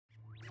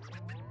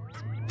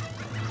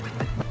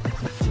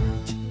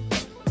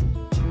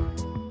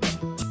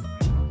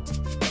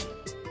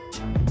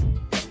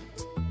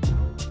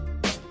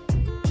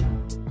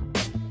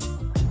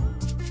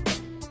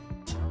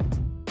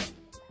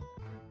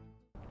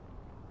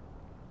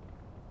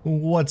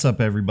What's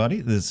up,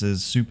 everybody? This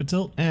is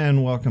Supertilt,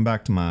 and welcome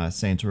back to my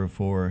Saints Row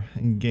 4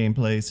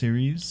 gameplay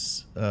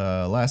series.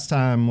 Last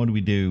time, what did we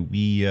do?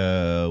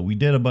 We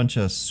did a bunch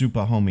of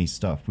super homie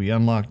stuff. We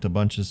unlocked a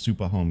bunch of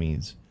super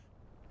homies,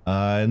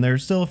 and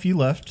there's still a few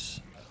left.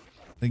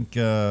 I think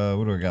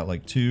what do I got?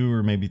 Like 2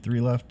 or maybe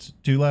 3 left.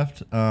 2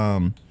 left.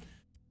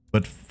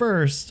 But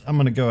first, I'm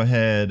gonna go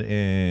ahead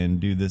and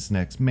do this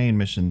next main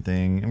mission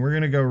thing, and we're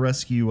gonna go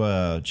rescue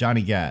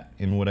Johnny Gat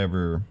in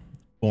whatever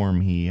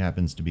form he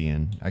happens to be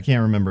in. I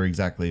can't remember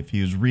exactly if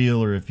he was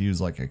real or if he was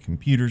like a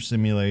computer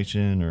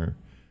simulation or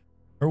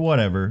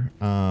whatever.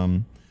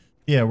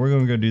 Yeah, we're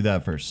gonna go do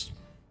that first.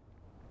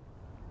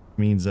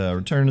 Means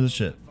return to the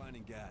ship.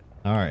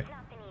 All right. It's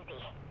not been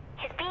easy.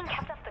 He's being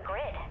kept off the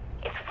grid.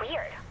 It's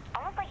weird.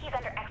 Almost like he's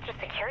under extra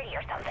security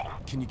or something.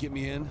 Can you get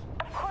me in?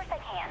 Of course I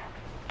can.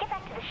 Get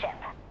back to the ship.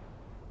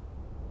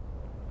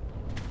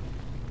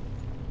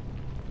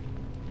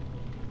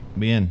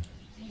 Be in.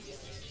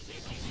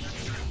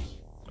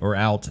 Or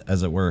out,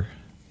 as it were.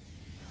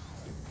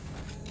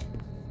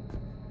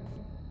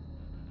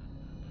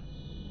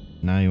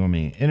 Now you want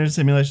me enter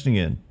simulation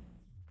again.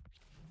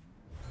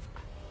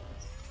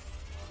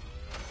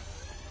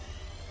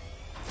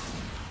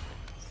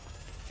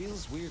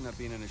 Feels weird not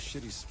being in a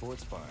shitty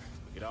sports bar.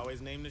 We could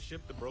always name the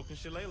ship the Broken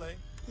Shillelagh.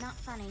 Not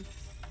funny.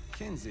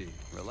 Kinsey,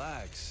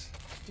 relax.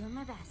 Doing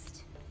my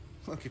best.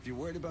 Look, if you're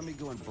worried about me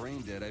going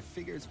brain dead, I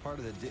figure it's part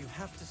of the deal. You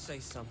have to say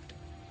something.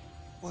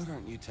 What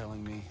aren't you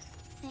telling me?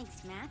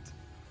 Thanks, Matt.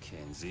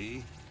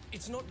 Kinsey?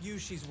 It's not you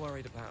she's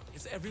worried about,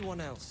 it's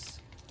everyone else.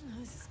 Oh,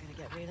 this is gonna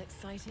get real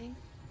exciting.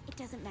 It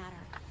doesn't matter.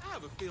 I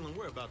have a feeling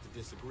we're about to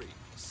disagree.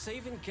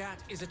 Saving Gat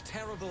is a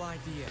terrible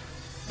idea.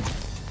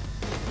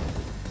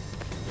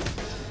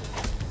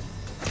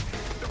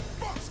 The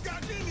fuck's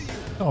got into you?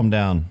 Calm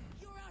down.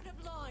 You're out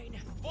of line.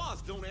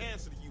 Boss don't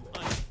answer to you,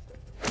 honey.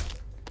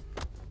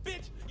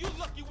 Bitch, you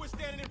lucky we're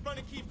standing in front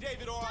of Keith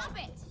David or... Stop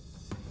it!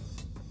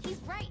 He's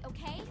right,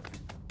 okay?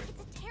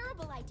 It's a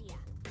terrible idea.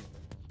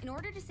 In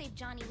order to save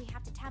Johnny, we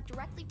have to tap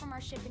directly from our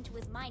ship into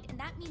his mind, and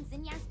that means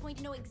Zinyak's going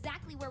to know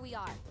exactly where we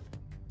are.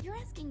 You're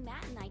asking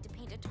Matt and I to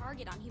paint a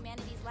target on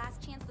humanity's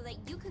last chance so that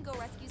you can go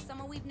rescue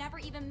someone we've never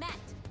even met.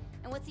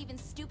 And what's even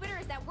stupider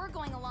is that we're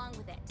going along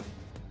with it.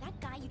 That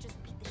guy you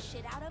just beat the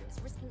shit out of is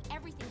risking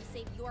everything to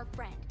save your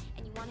friend.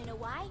 And you want to know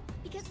why?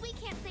 Because we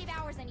can't save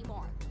ours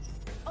anymore.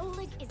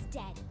 Oleg is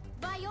dead.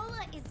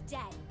 Viola is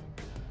dead.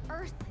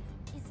 Earth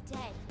is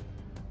dead.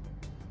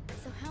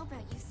 So how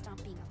about you stop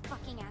being a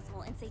fucking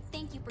asshole and say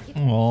thank you for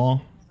giving me Aw.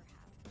 what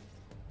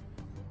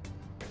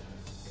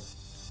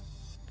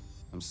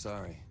I'm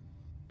sorry.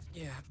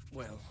 Yeah,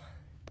 well,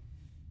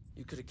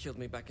 you could have killed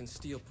me back in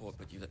Steelport,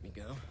 but you let me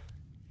go.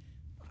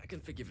 I can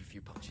forgive a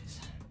few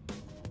punches.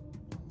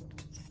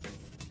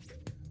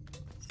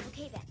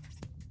 Okay then,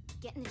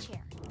 get in the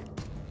chair.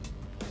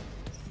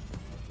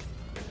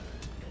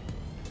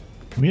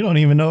 We don't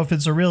even know if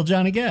it's a real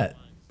Johnny Gat.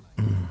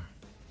 No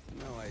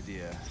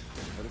idea.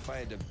 But if I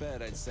had to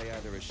bet, I'd say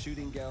either a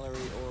shooting gallery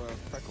or a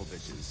freckle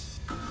bitches.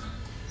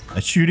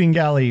 A shooting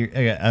gallery.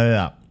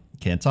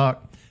 Can't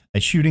talk. A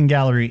shooting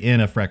gallery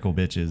in a freckle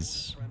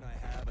bitches. Friend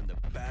I have and the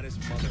baddest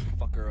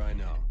motherfucker I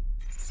know.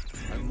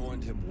 I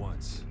mourned him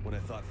once when I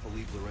thought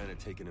Philippe Laurent had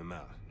taken him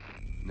out.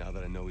 Now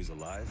that I know he's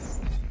alive,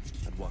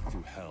 I'd walk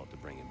through hell to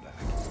bring him back.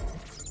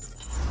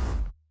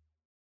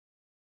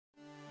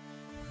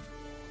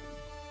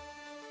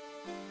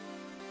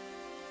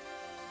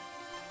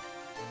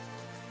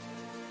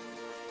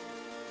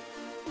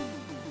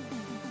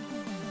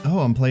 Oh,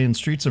 I'm playing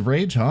Streets of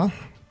Rage, huh?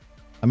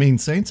 I mean,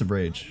 Saints of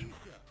Rage.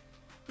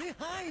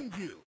 Behind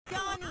you!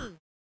 Johnny!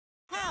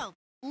 Help!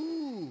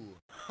 Ooh!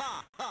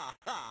 Ha ha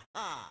ha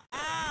ha!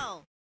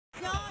 Ow!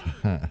 Johnny!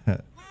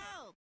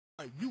 Help!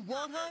 You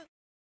want her?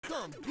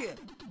 Come get it!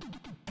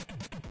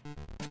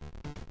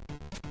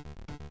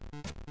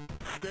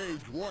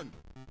 Stage 1.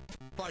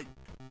 Fight!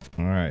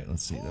 Alright,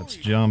 let's see. That's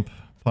jump,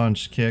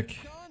 punch, kick.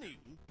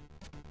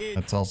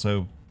 That's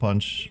also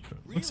punch.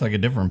 Looks like a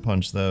different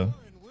punch, though.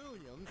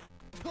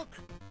 Look,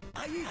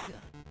 Aisha!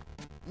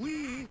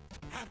 We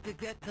have to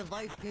get to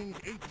Vice King's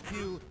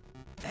HQ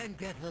and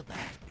get her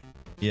back.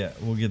 Yeah,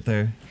 we'll get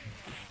there.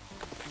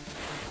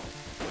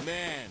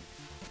 Man.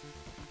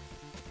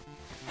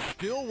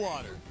 Still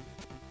water.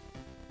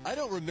 I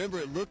don't remember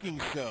it looking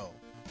so.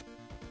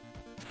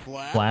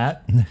 Flat?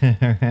 Flat.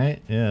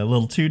 Alright, yeah, a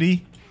little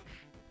 2D.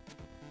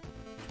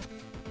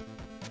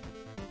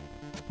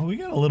 Well, we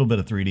got a little bit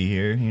of 3D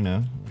here, you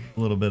know. A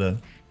little bit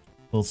of,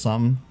 little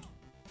something.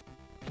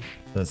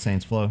 The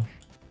Saints flow.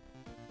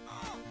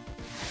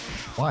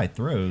 Why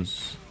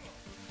throws?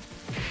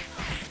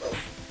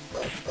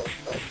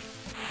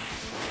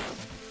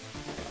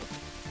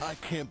 I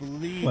can't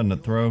believe Wasn't a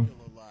you're throw.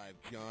 still alive,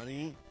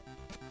 Johnny.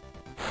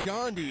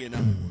 Gandhi, in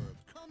other words.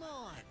 Come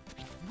on.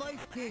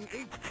 Vice King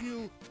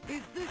HQ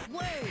is this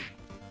way.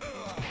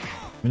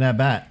 Give me that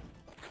bat.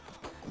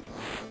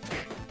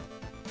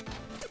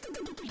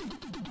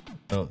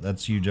 Oh,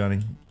 that's you, Johnny.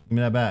 Give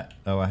me that bat.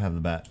 Oh, I have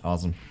the bat.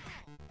 Awesome.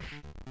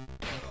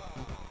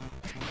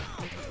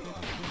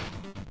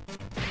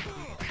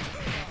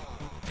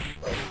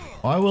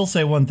 I will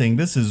say one thing.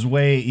 This is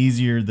way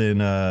easier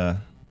than, oh,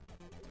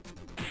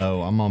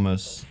 I'm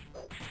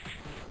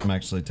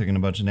actually taking a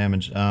bunch of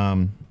damage.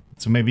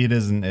 So maybe it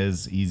isn't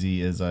as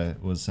easy as I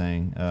was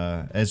saying,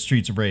 as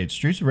Streets of Rage.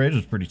 Streets of Rage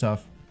was pretty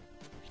tough.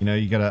 You know,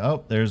 you gotta,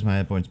 oh, there's my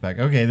hit points back.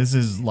 Okay, this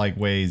is like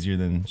way easier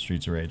than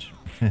Streets of Rage.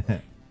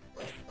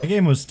 The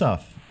game was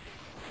tough.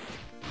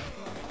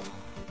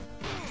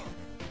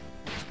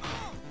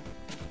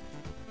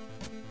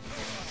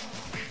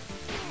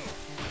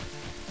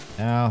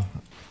 Ow.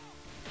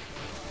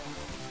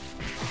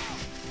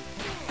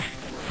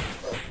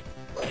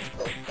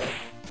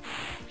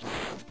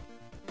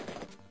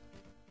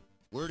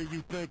 Where do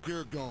you think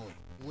you're going?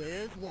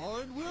 Where's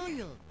Warren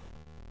Williams?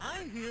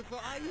 I'm here for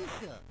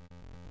Aisha.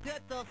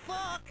 Get the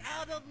fuck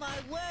out of my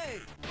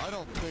way! I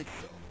don't think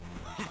so.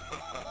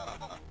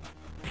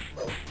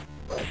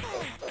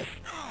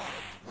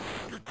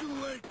 You're too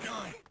late,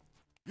 Johnny.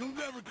 You'll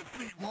never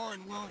defeat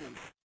Warren Williams.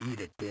 Eat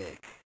a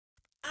dick.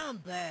 I'm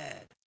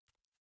bad.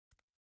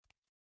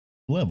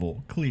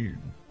 Level cleared.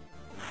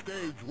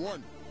 Stage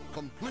 1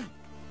 complete.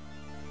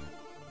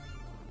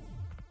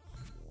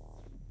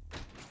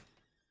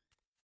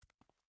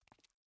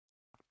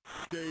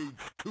 Stage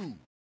 2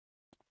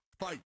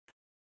 fight.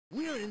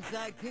 We're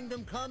inside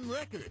Kingdom Come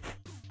Records.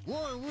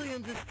 Warren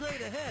Williams is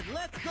straight ahead.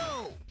 Let's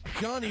go!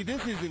 Johnny,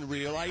 this isn't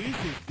real.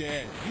 Aisha's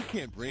dead. You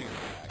can't bring her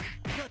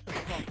back. Shut the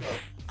fuck up.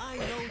 I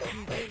know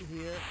she's in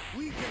here.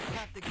 We just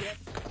have to get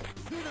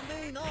to the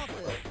main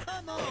office.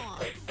 Come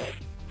on!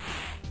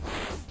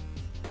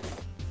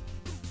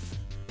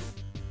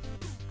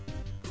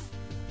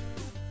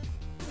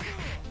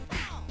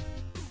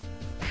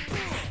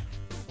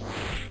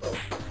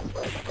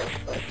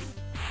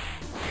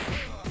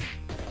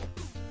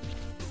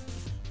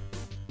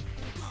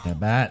 That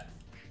bat.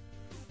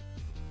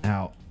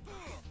 Ow.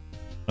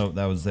 Oh,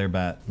 that was their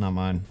bat, not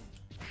mine.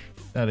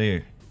 Get out of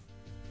here.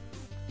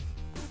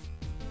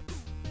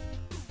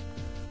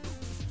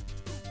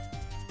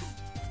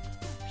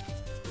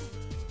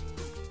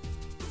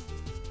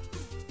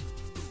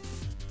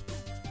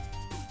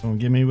 Don't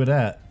get me with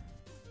that.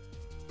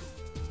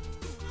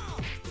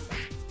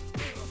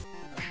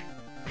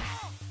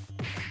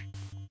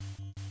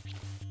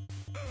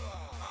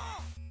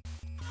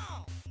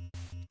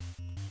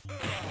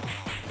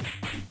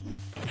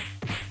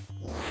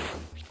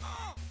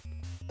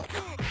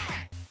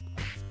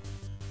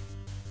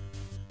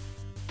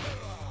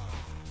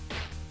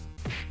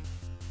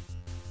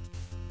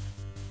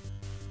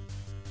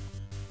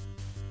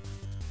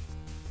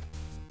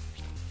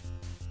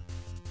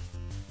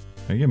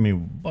 They give me a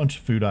bunch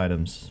of food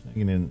items.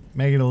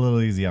 Make it a little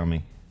easy on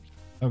me.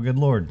 Oh, good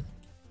lord.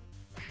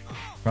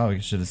 Probably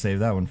should have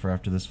saved that one for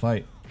after this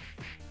fight.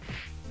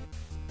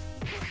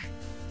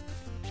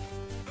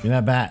 Give me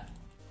that bat.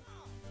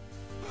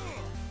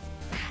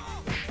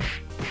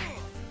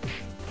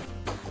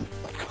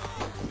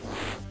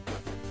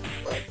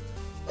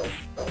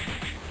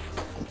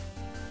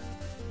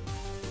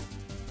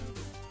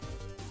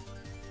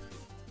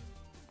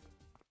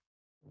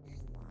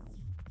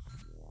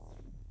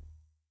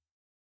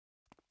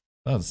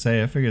 I was about to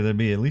say, I figured there'd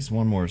be at least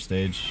one more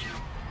stage.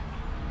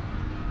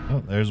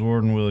 Oh, there's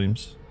Warden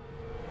Williams.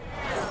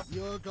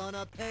 You're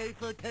gonna pay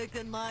for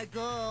taking my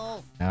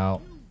girl.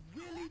 Ow.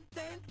 You really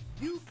think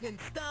you can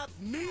stop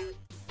me?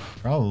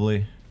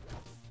 Probably.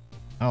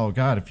 Oh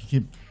god, if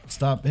you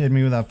stop hitting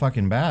me with that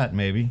fucking bat,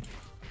 maybe.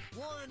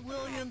 Warren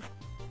Williams.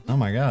 Oh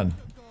my god.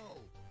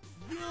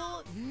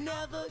 You'll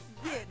never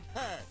get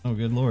hurt. Oh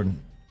good lord.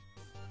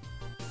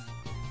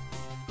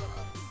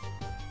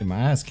 Get my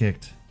ass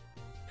kicked.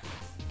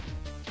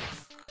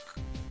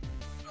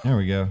 There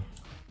we go.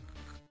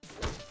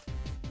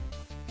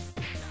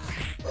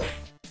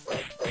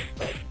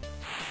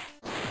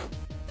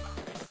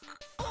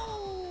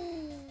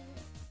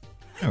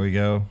 There we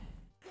go.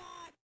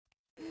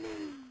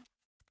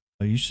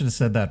 Oh, you should have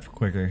said that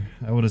quicker.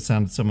 That would have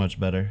sounded so much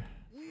better.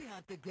 We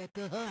have to get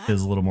to her. It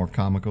was a little more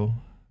comical.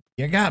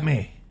 You got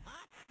me.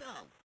 Hot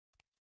stuff.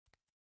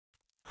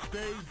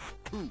 Stage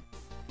 2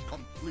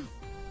 complete.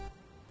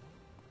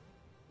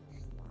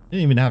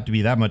 Didn't even have to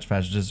be that much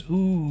faster. Just,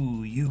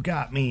 ooh, you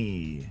got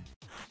me.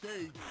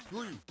 Stage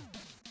 3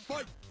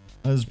 fight.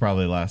 This is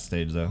probably the last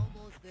stage though.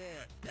 Almost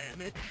there.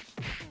 Damn it.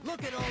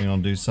 Look at all. You're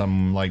gonna do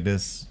something like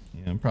this.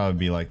 You know, probably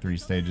be like 3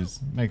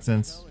 stages. Makes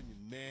sense.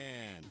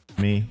 Man,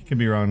 Me. Could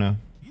be wrong now.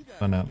 you gotta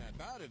Find out.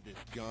 snap out of this,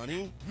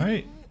 Johnny.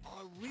 Alright. You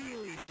are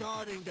really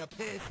starting to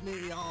piss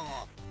me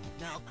off.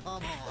 Now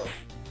come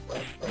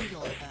on. We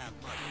don't have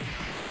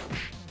much.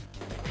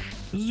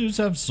 Those dudes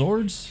have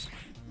swords?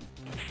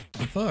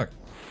 The fuck?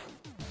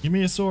 Give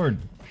me a sword.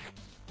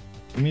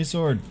 Give me a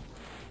sword.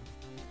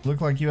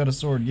 Looked like you had a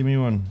sword. Give me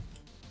one.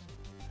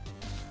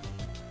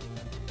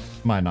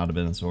 Might not have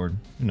been a sword.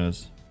 Who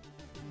knows?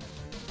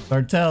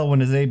 Hard to tell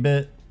when it's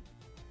 8-bit.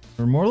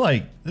 Or more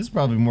like, this is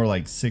probably more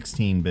like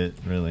 16-bit,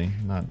 really.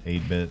 Not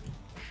 8-bit.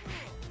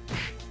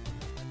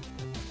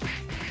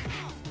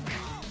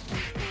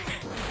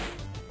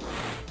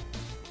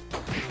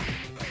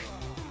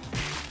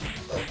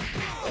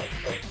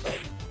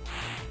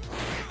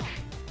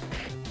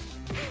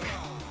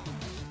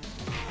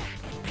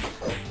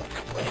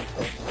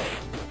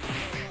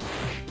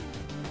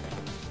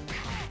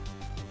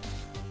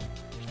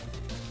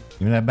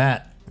 Give me that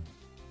bat.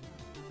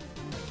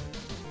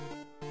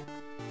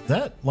 Is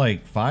that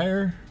like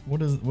fire?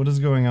 What is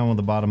going on with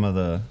the bottom of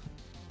the?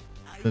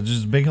 There's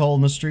just a big hole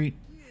in the street.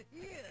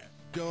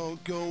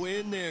 Don't go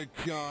in there,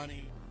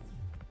 Johnny.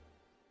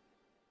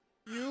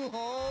 You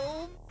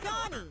home?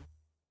 Johnny,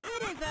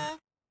 it is a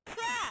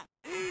trap.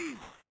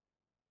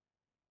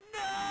 No!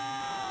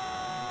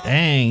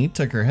 Dang, he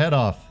took her head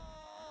off.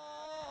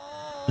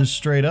 Just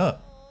straight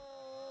up.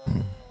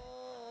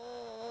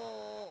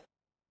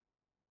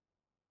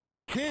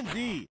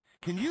 Kenzie,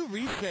 can you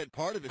reset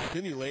part of the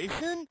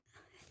simulation?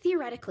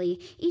 Theoretically,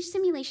 each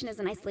simulation is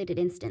an isolated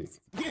instance.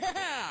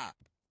 Yeah!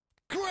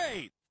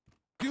 Great!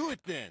 Do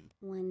it then.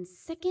 1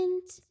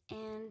 second,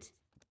 and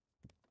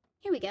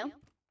here we go.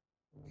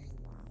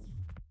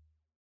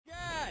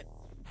 God!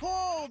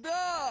 Hold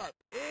up!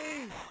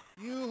 Hey,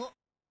 you...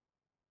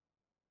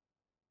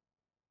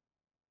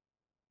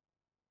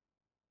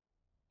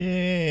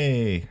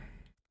 Yay!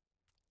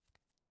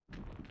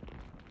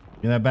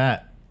 Give me that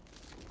bat.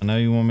 I know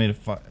you want me to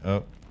fight.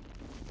 Oh,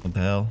 what the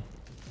hell?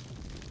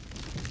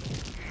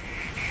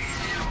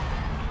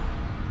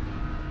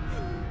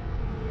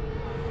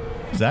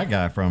 Who's that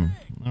guy from?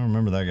 I don't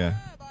remember that guy.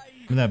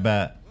 Give me that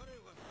bat.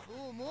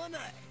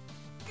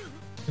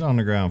 Get on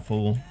the ground,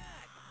 fool.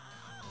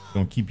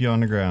 Gonna keep you on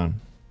the ground.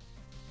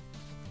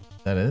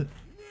 Is that it?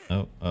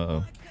 Oh,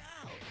 uh-oh.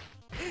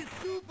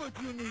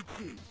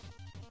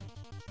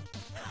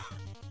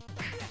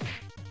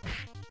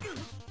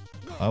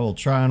 I will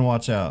try and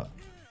watch out.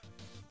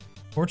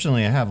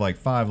 Fortunately, I have like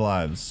 5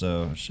 lives,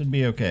 so it should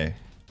be okay.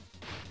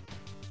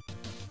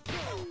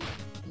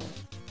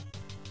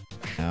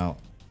 Ow.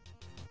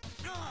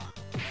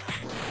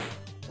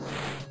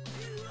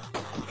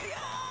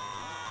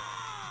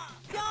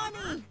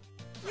 Johnny,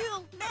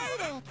 you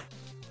made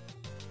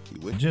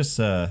it. Just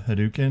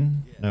Hadouken?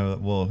 No,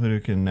 well,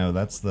 Hadouken, no,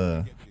 that's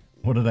the...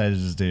 What did I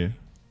just do?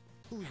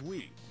 Who's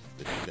we?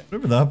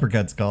 Whatever the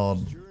uppercut's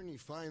called. Journey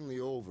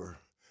finally over.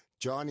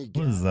 Johnny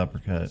What is the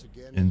uppercut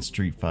in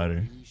Street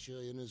Fighter?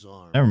 in his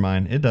arms. Never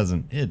mind, it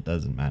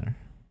doesn't matter.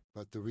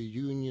 But the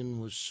reunion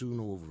was soon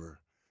over,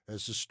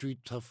 as the street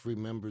tough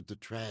remembered the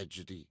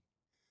tragedy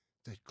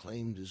that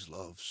claimed his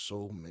love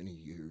so many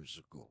years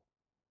ago.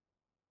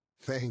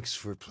 Thanks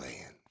for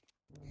playing.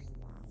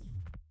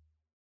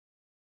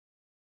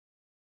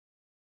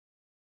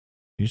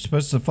 You're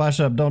supposed to flash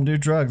up, don't do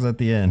drugs at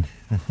the end.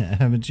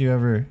 Haven't you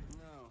ever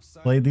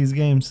played these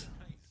games?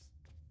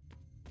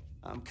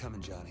 I'm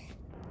coming, Johnny.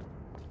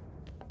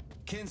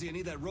 Kenzie, I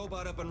need that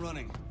robot up and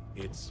running.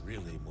 It's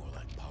really more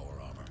like power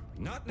armor.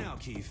 Not now,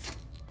 Keith.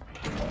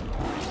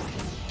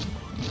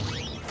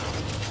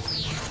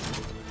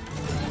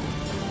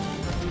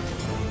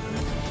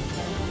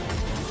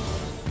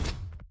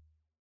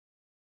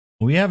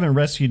 We haven't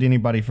rescued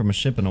anybody from a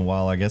ship in a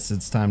while. I guess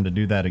it's time to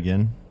do that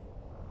again.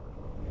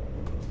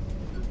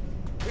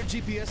 Your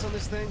GPS on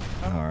this thing?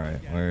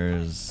 Alright,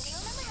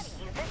 where's...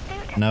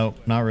 Nope,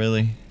 not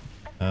really.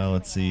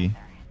 Let's see.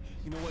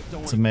 You know what?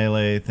 Don't It's a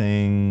melee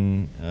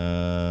thing.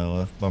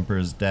 Left bumper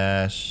is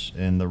dash,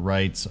 and the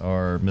rights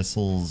are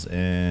missiles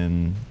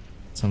and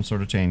some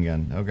sort of chain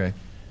gun. Okay.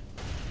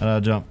 How do I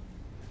jump?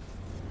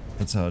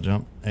 That's how I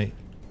jump. Hey.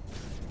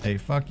 Hey,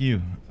 fuck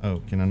you.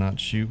 Oh, can I not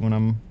shoot when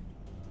I'm...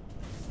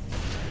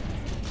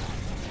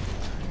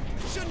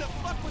 Shouldn't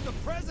have fucked with the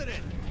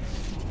president.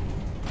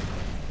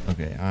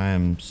 Okay, I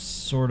am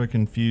sort of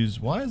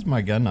confused. Why is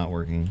my gun not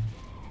working?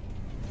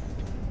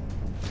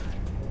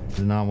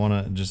 Did not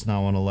want to, just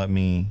not want to let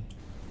me.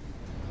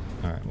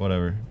 All right,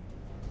 whatever.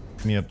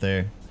 Get me up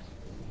there.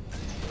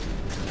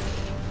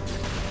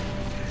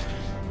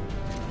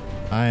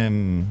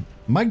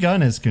 My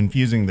gun is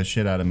confusing the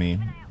shit out of me.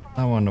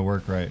 I wanted to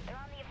work right.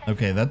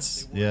 Okay,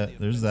 that's, yeah,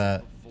 there's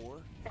that.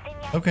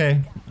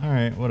 Okay, all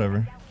right,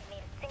 whatever.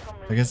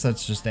 I guess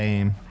that's just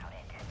aim.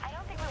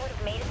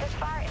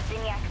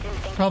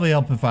 Probably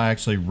help if I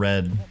actually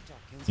read,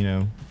 you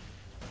know,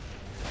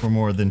 for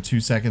more than 2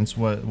 seconds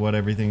what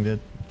everything did.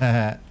 Be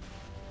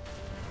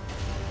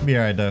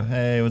alright though.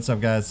 Hey, what's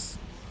up, guys?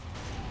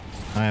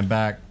 I am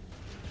back.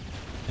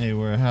 Hey,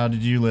 how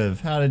did you live?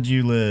 How did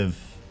you live?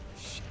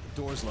 Shit,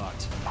 the door's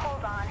locked.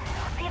 Hold on.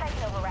 I'll see if I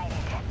can override it.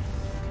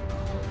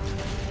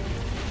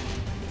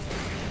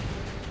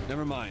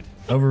 Never mind.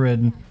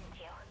 Overridden.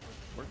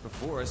 Worked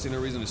before. I see no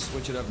reason to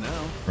switch it up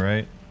now.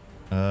 Right.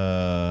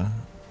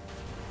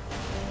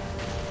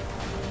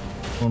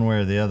 One way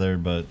or the other,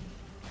 but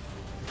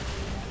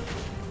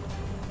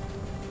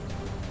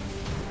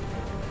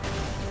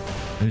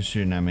who's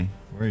shooting at me?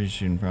 Where are you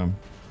shooting from?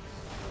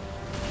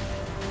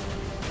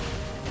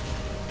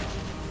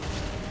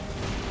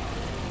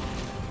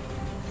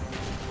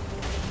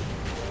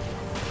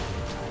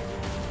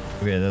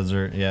 Okay, those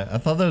are, yeah, I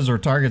thought those were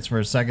targets for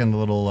a second, the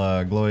little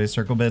glowy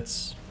circle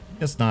bits.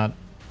 Guess not.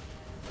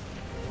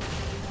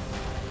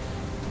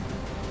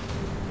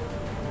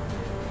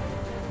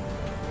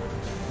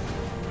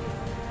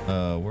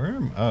 Where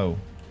am, oh.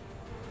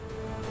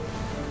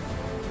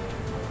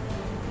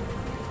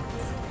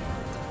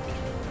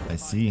 I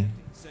see.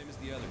 Same as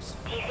the others.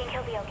 Do you think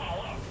he'll be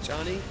okay?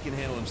 Johnny can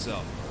handle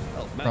himself.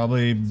 Oh, Matt.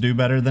 Probably do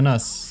better than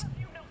us.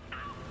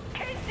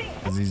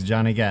 Because he's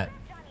Johnny Gat.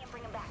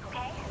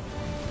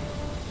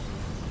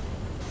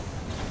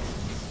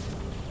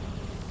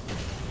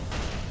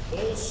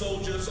 All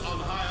soldiers on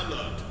high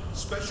alert.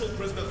 Special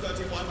prisoner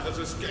 31 has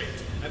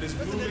escaped and is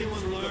moving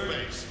through the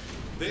base.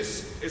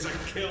 This is a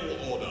kill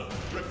order.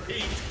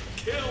 Repeat,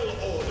 kill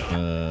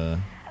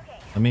order.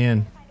 Let me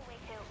in.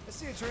 I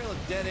see a trail of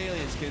dead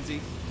aliens,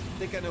 Kinsey.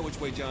 Think I know which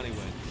way Johnny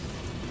went.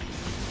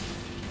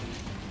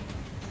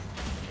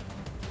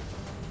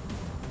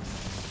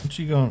 What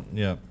you going?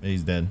 Yep,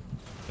 he's dead.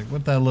 Like,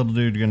 what that little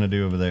dude gonna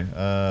do over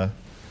there?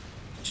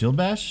 Shield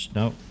bash?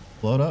 Nope.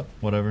 Blow it up?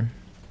 Whatever.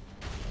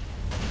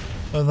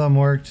 Both of them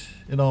worked.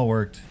 It all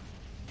worked.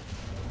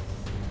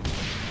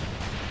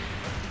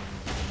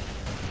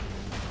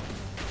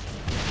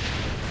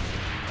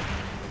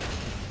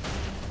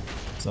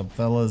 What's up,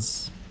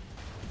 fellas?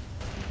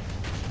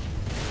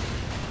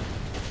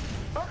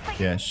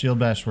 Yeah, shield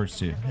bash works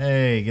too.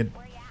 Hey, get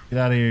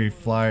out of here, you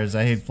flyers.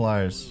 I hate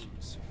flyers.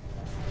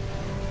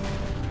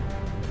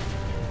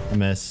 I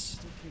missed.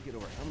 Still can't get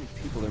over how many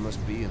people there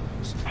must be in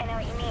those. I know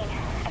what you mean.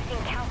 I've seen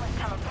countless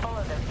tunnels full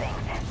of those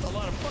things. A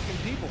lot of fucking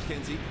people,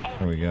 Kinsey.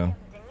 There we go.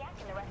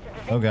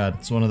 Oh god,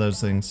 it's one of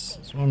those things.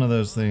 It's one of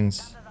those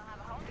things.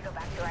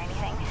 For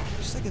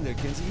a second there,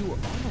 Kinsey, you were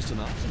almost an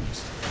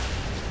optimist.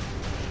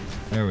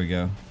 There we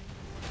go.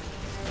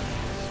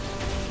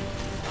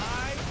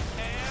 I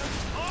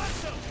am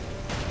awesome.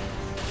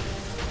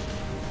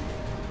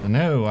 I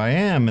know, I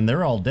am, and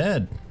they're all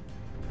dead.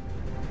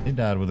 They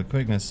died with a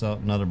quickness. Oh,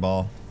 another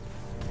ball.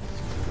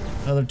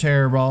 Another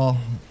terror ball.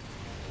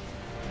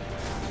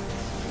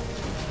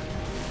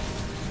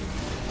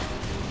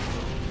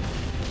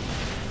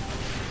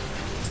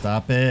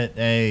 Stop it.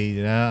 Hey,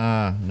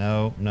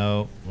 no,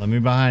 no. Let me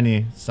behind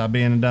you. Stop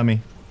being a dummy.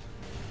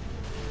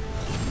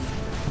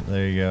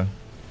 There you go.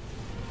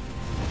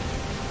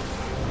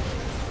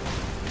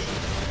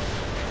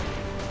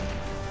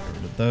 Get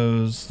rid of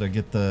those. To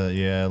get the,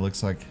 yeah, it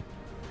looks like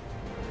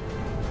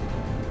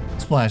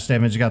splash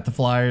damage. Got the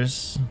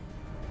flyers.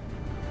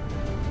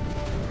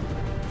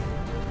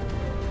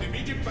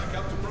 Immediate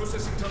backup to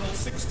processing tunnel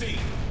 16.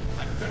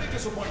 I'm very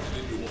disappointed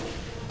in you all.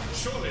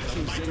 Surely the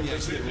Seems might of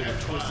Zinyak's this getting a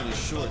little twist in his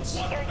shorts.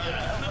 one man.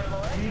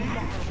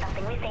 Definitely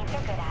something we think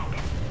they're good at.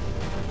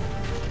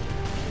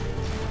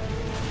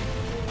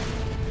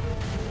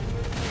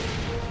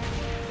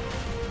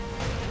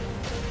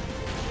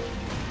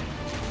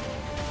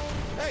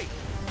 Hey,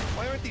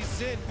 why aren't these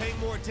Zin paying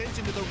more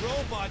attention to the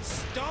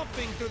robots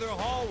stomping through their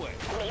hallway?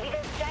 Maybe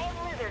there's giant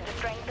lizards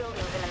destroying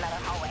buildings in another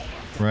hallway.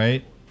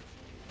 Right?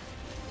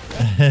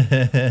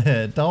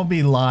 Don't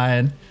be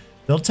lying.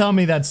 They'll tell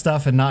me that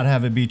stuff and not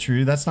have it be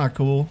true. That's not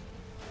cool.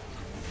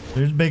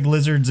 There's big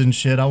lizards and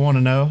shit. I want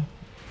to know.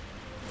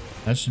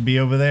 That should be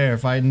over there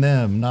fighting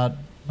them, not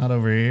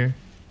over here.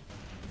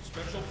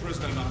 Special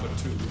prisoner number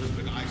 2 has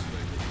been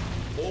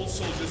isolated. All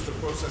soldiers to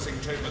processing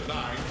chamber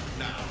 9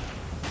 now.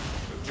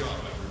 Good job,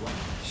 everyone.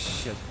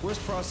 Shit, where's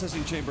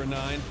processing chamber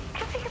 9?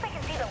 Just because I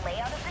can see the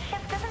layout of the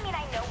ship doesn't mean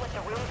I know what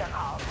the rooms are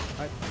called.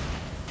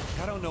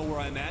 I don't know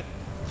where I'm at.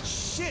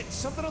 Shit,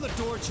 something on the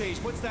door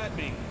changed. What's that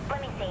mean?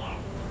 Let me see.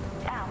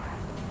 Oh,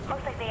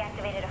 looks like they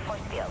activated a force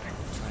field.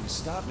 Trying to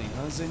stop me,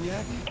 huh,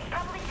 Zinyak? It's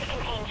probably to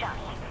contain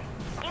Johnny.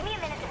 Give me a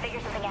minute to figure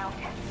something out.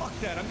 Fuck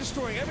that, I'm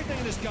destroying everything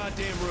in this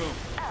goddamn room.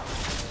 Oh,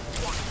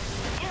 yeah.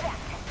 Do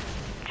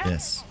that.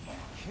 Yes.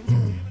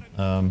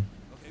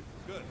 Okay,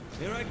 good.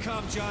 Here I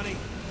come, Johnny.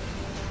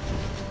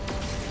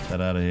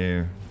 Get out of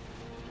here.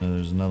 Oh,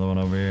 there's another one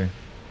over here.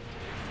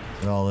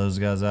 Get all those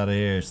guys out of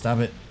here. Stop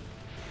it.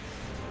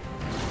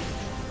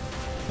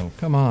 Oh,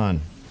 come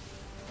on.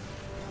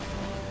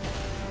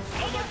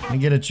 Let me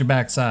get at your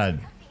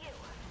backside.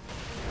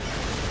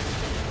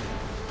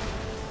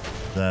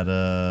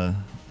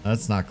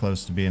 That's not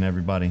close to being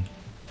everybody.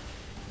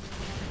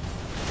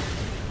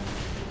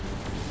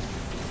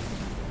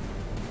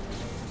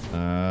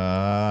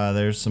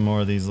 There's some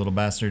more of these little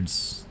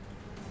bastards.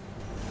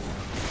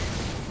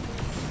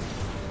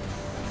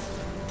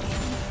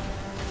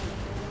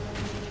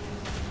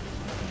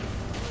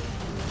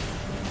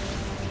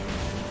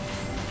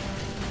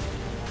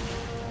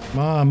 Come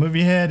on, move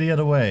your head the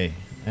other way.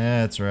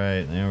 That's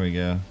right. There we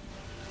go.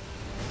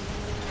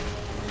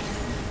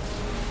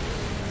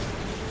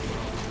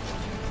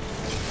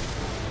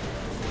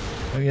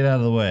 Go get out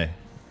of the way.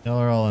 Y'all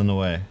are all in the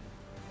way.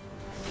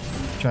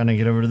 Trying to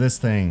get over to this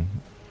thing.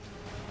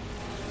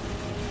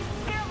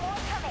 There are more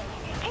coming.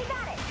 Keep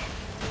at it.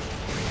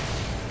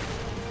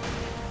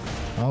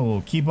 Oh,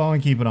 we'll keep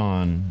on keeping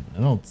on.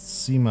 I don't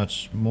see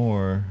much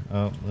more.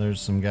 Oh,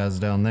 there's some guys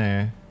down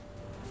there.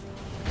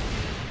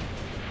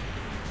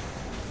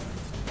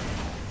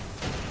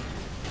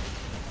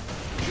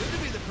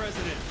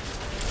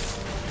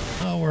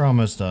 Oh, we're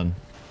almost done.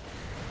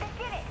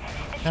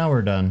 Now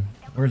we're done.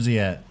 Where's he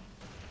at?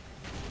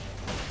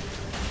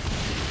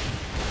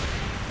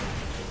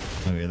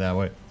 Okay, that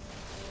way.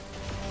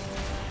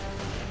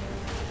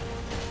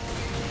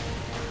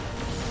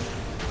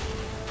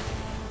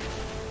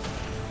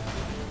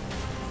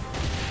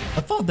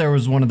 thought there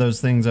was one of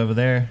those things over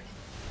there.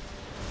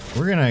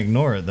 We're gonna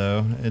ignore it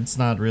though. It's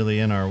not really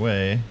in our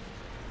way.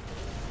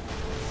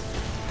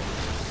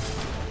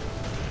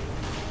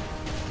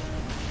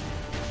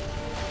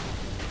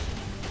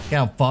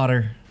 Scout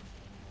fodder.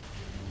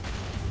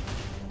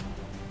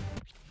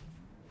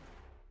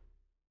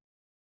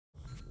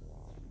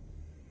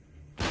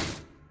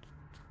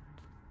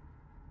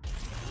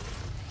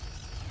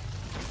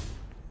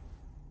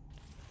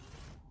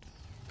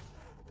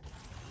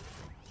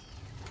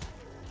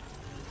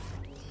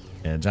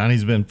 Yeah,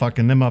 Johnny's been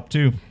fucking them up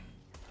too.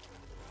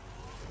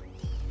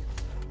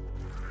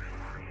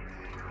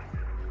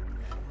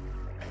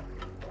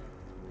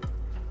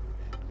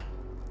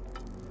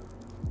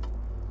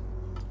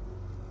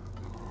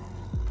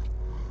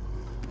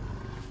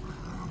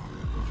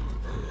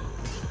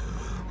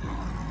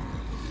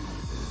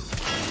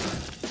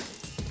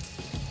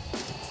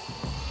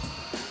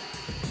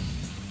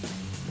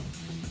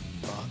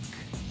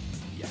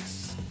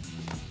 Yes.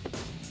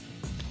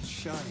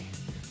 Johnny,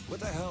 what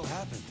the hell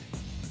happened?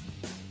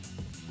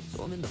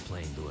 So I'm in the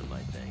plane doing my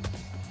thing.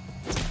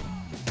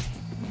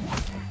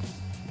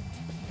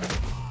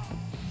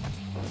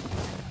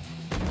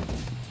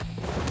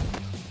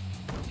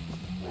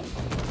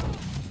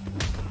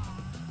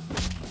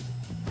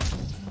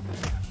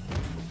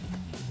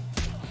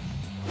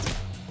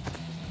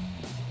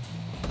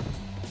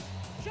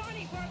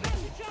 Johnny, we're about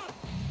to jump!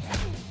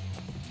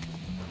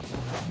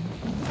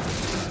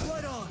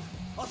 Right on.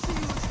 I'll see you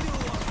in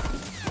Stillwater.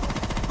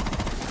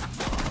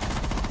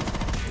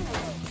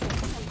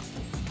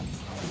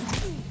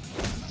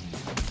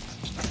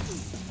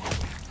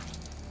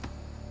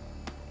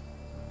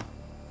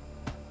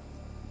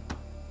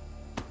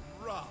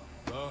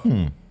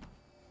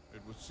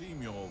 It would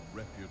seem your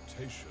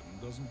reputation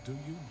doesn't do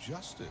you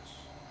justice.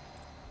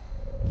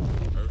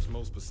 Earth's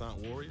most puissant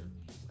warrior?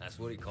 That's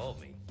what he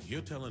called me.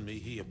 You're telling me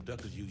he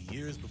abducted you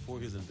years before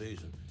his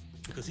invasion?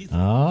 Because he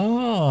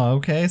Oh,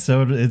 okay.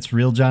 So it's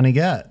real Johnny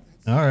Gat.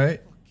 All right.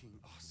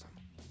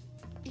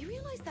 You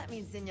realize that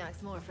means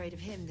Zinyak's more afraid of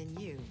him than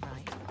you,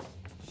 right?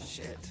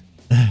 Shit.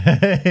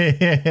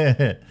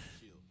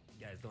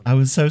 I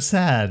was so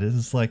sad.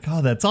 It's like,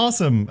 oh, that's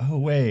awesome. Oh,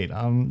 wait.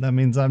 That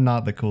means I'm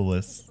not the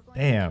coolest.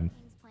 Damn.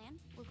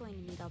 We're going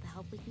to need all the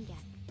help we can get.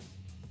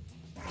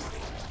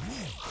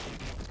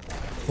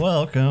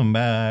 Welcome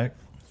back.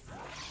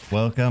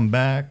 Welcome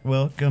back.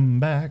 Welcome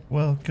back.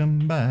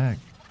 Welcome back.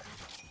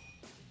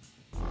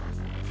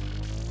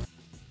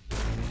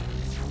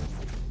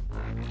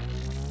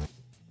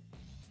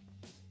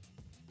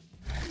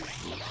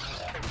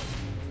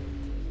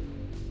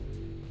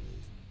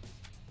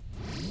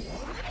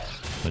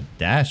 A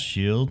dash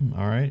shield.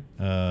 All right.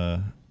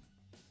 Oh,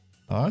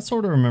 I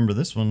sort of remember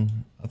this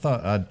one. I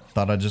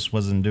thought I just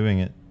wasn't doing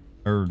it,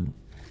 or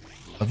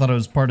I thought it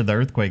was part of the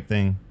earthquake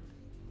thing.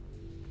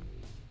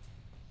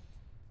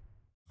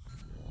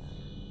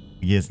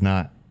 It's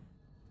not.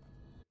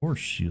 Force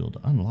shield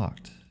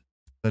unlocked. Is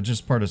that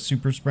just part of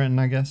super sprinting,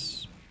 I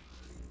guess?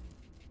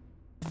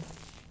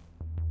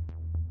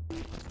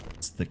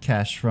 It's the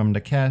cash from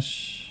the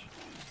cache.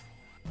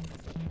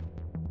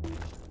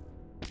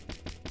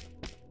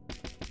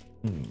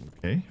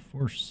 Okay,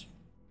 force.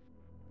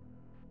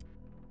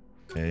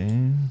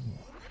 Okay.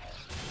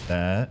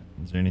 That.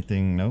 Is there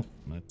anything? Nope.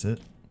 That's it.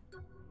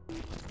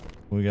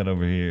 What we got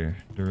over here?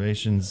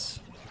 Durations.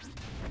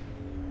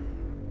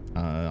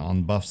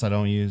 On buffs I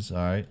don't use.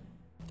 Alright.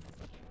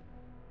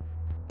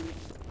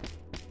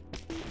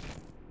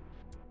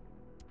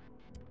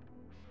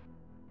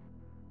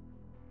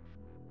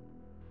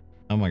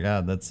 Oh my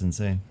god, that's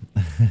insane.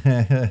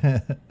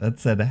 That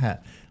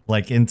said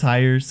like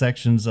entire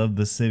sections of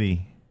the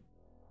city.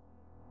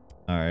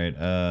 Alright,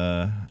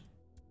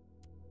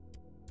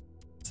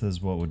 it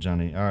says what with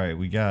Johnny? Alright,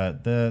 we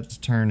got that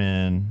to turn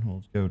in.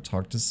 We'll go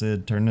talk to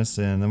Sid, turn this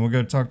in. Then we'll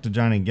go talk to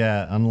Johnny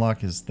Gat, unlock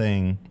his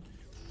thing.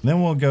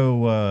 Then we'll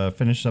go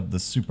finish up the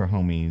super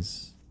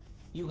homies.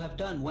 You have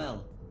done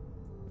well.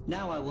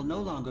 Now I will no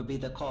longer be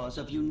the cause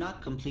of you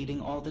not completing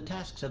all the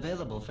tasks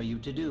available for you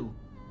to do.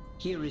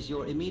 Here is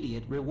your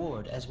immediate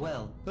reward as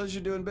well.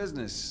 Pleasure doing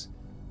business,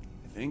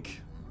 I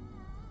think.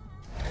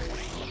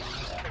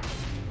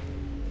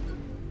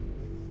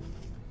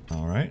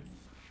 Alright.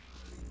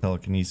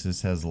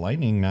 Telekinesis has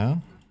lightning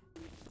now.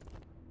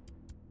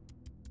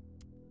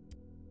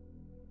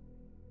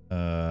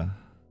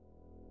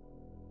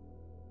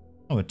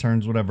 Oh, it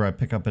turns whatever I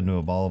pick up into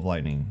a ball of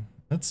lightning.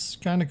 That's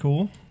kind of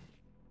cool.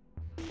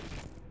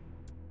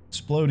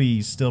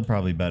 Explodey's still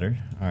probably better.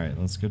 Alright,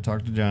 let's go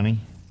talk to Johnny.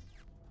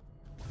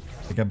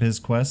 Pick up his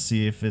quest,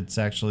 see if it's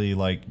actually,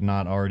 like,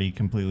 not already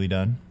completely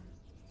done.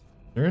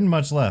 There isn't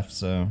much left,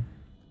 so...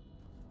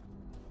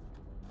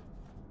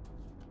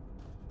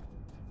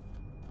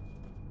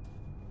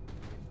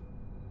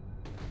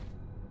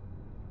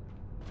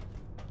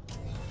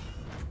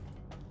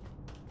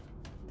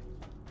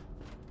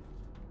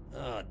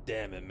 Oh,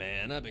 damn it,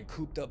 man. I've been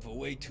cooped up for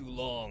way too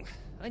long.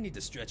 I need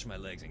to stretch my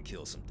legs and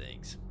kill some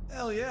things.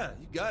 Hell yeah,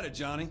 you got it,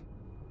 Johnny.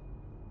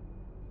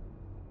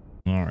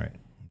 Alright.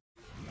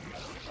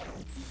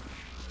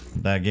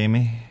 what that gave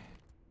me.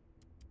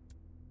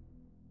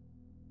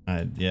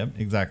 Yep,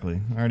 exactly.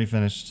 I already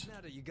finished.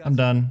 Now that you got I'm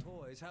done.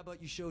 Toys, how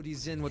about you show these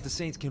Zin what the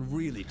Saints can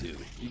really do?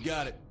 You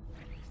got it.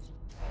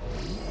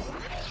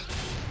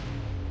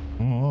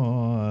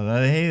 Oh,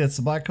 hey, that's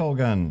the black hole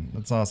gun.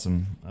 That's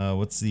awesome.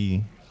 What's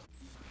the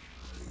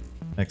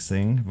next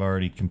thing? I've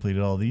already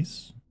completed all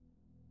these.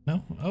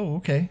 No? Oh,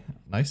 okay.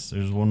 Nice.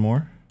 There's one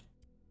more.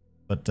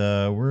 But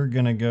we're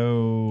gonna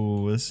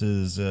go. This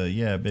is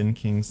yeah, Ben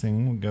King's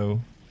thing. We'll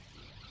go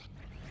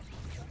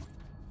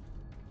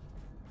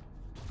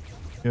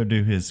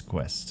do his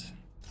quest.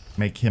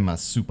 Make him a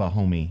super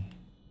homie.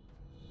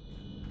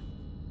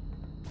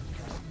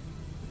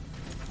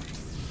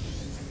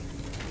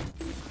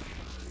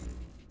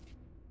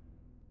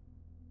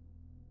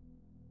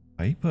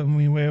 Why are you putting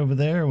me way over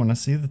there when I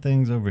see the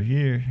things over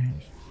here?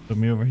 Put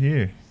me over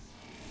here.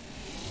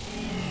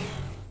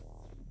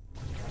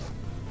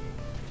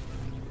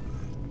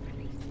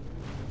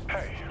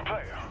 Hey,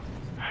 player.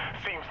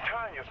 Seems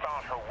Tanya's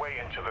found her way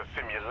into the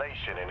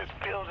simulation and is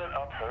building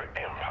up her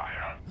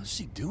empire. How's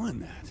she doing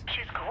that?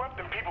 She's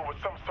corrupting people with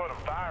some sort of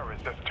virus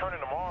that's turning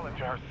them all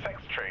into her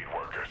sex trade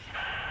workers.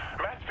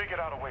 Matt's figured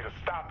out a way to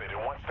stop it,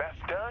 and once that's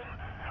done,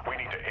 we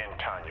need to end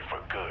Tanya for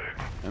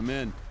good. I'm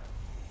in.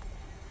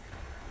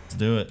 Let's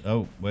do it.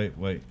 Oh, wait.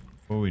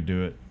 Before we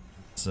do it,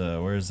 it's,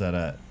 where's that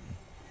at?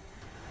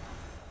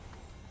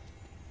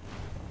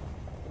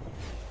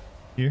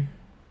 Here?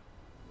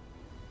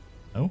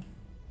 Oh?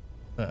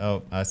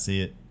 Oh, I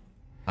see it.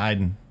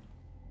 Hiding.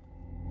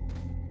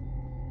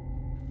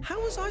 How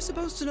was I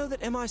supposed to know that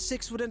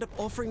MI6 would end up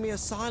offering me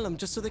asylum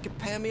just so they could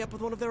pair me up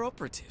with one of their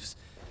operatives?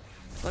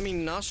 I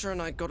mean, Nasha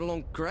and I got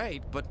along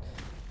great, but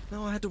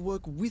now I had to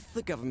work with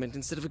the government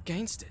instead of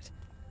against it.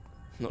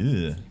 Not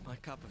Ew. my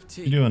cup of What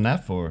tea. you doing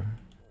that for?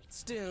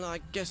 Still, I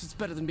guess it's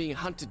better than being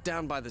hunted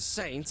down by the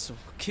Saints or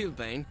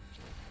Killbane.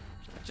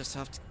 I just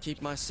have to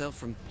keep myself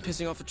from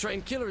pissing off a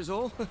trained killer is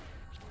all. Good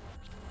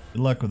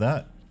luck with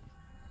that.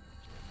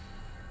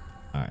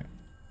 Alright.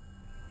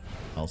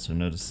 Also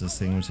noticed this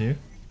thing was here.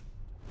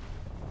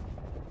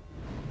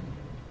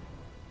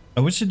 I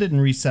wish it didn't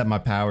reset my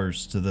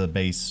powers to the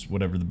base,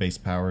 whatever the base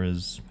power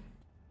is.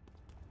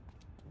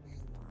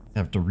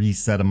 Have to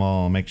reset them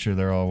all, make sure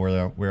they're all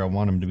where I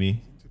want them to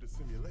be. To the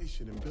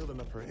simulation and building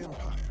up her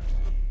empire.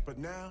 But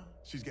now,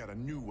 she's got a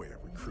new way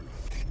of recruiting.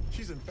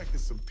 She's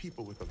infected some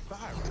people with a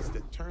virus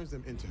that turns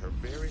them into her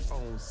very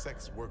own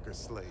sex worker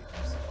slaves.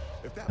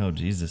 If that Oh,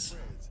 Jesus.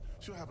 spreads,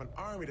 she'll have an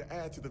army to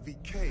add to the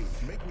VK,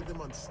 making them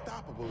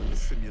unstoppable in the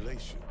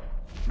simulation.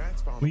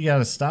 Matt's found We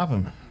gotta stop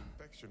him.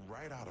 infection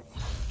right out of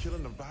her,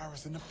 killing the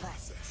virus in the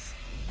process.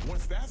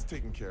 Once that's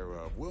taken care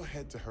of, we'll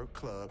head to her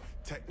club,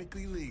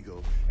 technically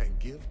legal, and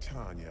give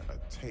Tanya a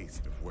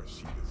taste of what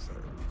she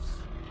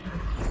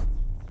deserves.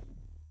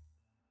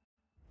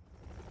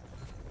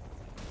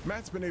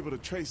 Matt's been able to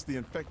trace the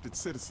infected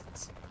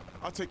citizens.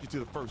 I'll take you to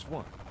the first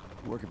one.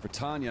 Working for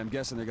Tanya, I'm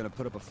guessing they're gonna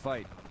put up a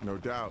fight. No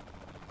doubt.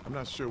 I'm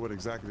not sure what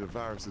exactly the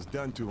virus has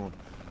done to them,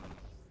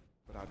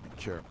 but I'd be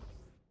careful.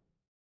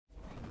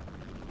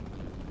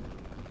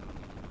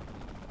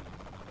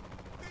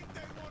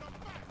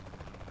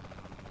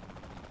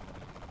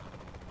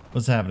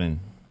 What's happening?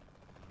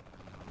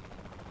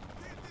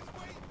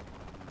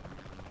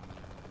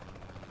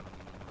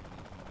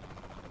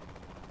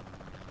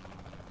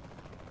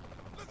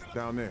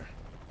 Down there.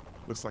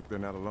 Looks like they're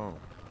not alone.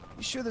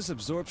 You sure this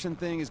absorption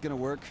thing is gonna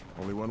work?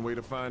 Only one way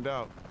to find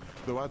out.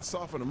 Though I'd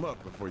soften them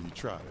up before you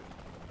tried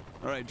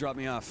it. Alright, drop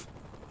me off.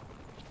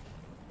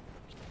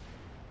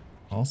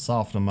 I'll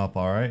soften them up,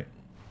 alright.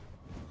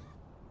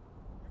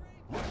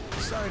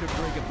 Sorry to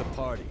break up the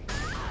party.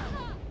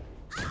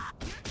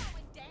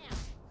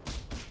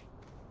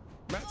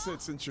 Matt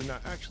said since you're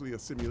not actually a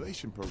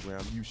simulation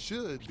program, you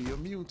should be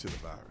immune to the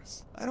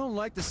virus. I don't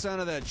like the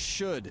sound of that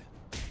should.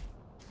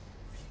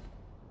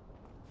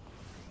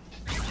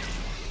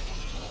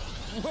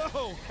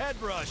 Whoa,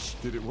 head rush.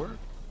 Did it work?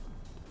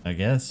 I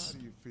guess. How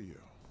do you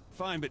feel?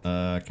 Fine, but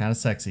Kind of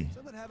sexy.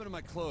 something happened to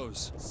my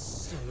clothes.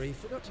 Sorry,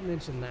 forgot to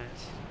mention that.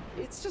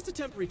 It's just a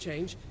temporary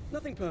change,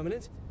 nothing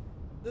permanent.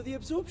 Though the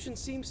absorption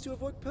seems to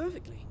have worked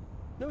perfectly.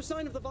 No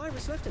sign of the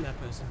virus left in that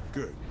person.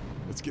 Good.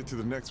 Let's get to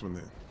the next one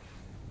then.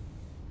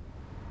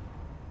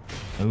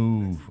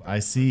 Oh, I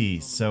see.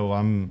 So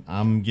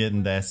I'm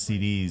getting the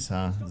STDs,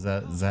 huh? Is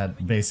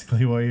that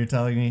basically what you're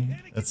telling me?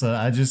 That's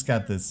I just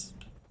got this.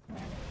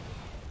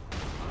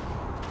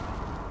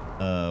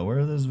 Where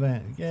are those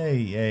vans?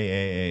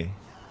 Hey.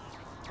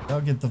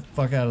 Y'all get the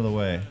fuck out of the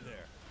way.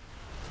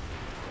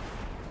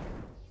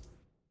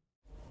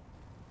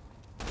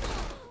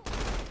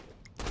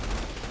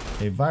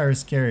 A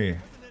virus carrier.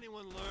 Doesn't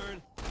anyone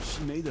learn?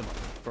 She made them a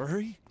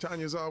furry?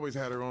 Tanya's always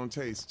had her own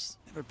tastes.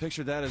 Never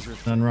pictured that as her.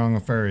 Nothing wrong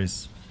with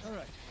furries.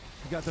 Alright,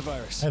 we got the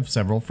virus. I have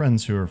several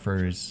friends who are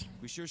furries.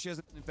 We sure she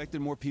hasn't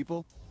infected more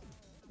people?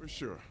 For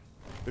sure.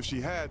 If she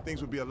had,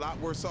 things would be a lot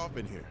worse off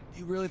in here.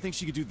 You really think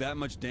she could do that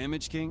much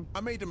damage, King? I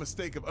made the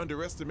mistake of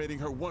underestimating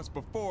her once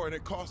before, and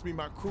it cost me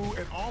my crew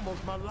and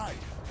almost my life.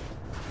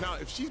 Now,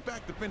 if she's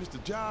back to finish the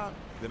job,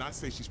 then I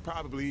say she's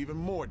probably even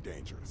more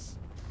dangerous.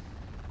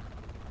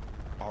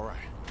 All right,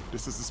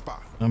 this is the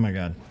spot. Oh my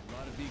god.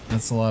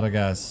 That's a lot of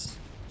guys.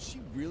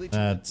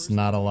 That's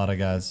not a lot of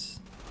guys.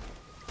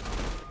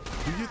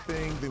 Do your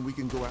thing, then we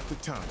can go after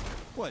Tanya.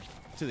 What?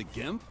 To the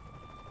Gimp?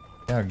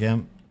 Yeah,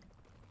 Gimp.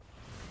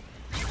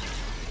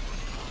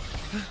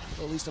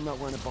 Well, at least I'm not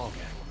wearing a ball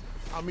gag.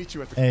 I'll meet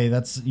you at the... Hey,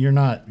 that's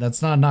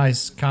not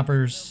nice,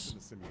 coppers.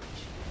 So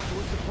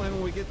what's the plan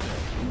when we get there?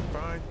 You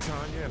find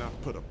Tanya and I'll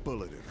put a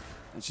bullet in her.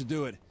 That should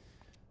do it.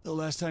 The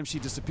last time she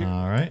disappeared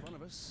All right. in front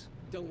of us.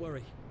 Don't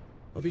worry.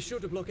 I'll be sure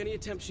to block any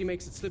attempt she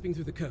makes at slipping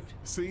through the code.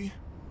 See?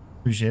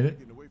 Appreciate it.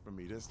 Getting away from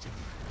me this time.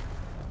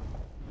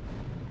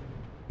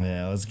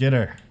 Yeah, let's get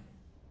her.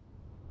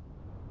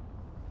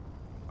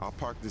 I'll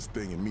park this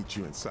thing and meet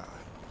you inside.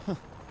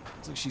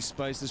 Looks like she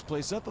spiced this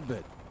place up a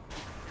bit.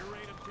 Your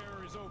reign of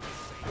terror is over.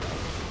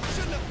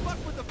 Shouldn't have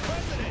fucked with the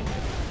president!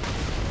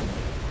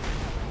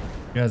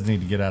 You guys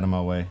need to get out of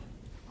my way.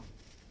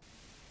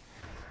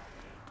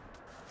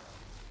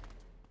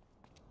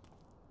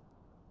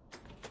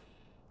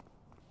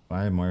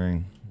 I am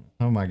wearing...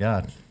 Oh my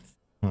god.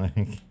 Like,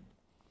 you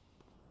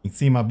can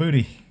see my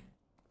booty.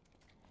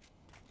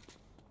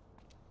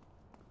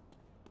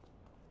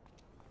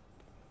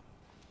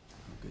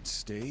 Good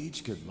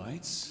stage, good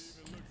lights.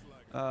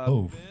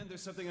 Oh, Ben,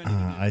 there's something I need to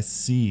do. I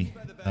see.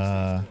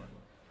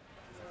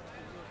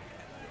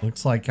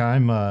 Looks like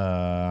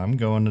I'm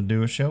going to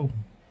do a show.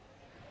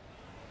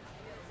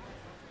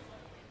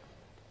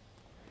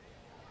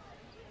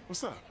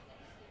 What's up?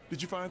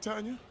 Did you find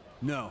Tanya?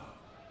 No.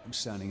 I'm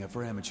signing up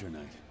for amateur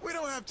night. We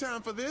don't have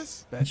time for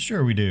this.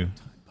 Sure we do.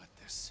 But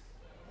this.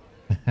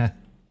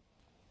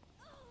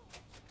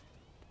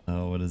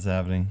 Oh, what is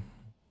happening?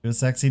 Do a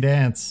sexy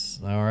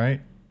dance. All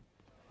right.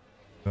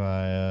 Do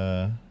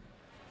I,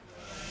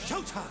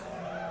 Showtime!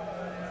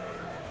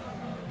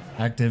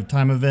 active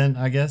time event,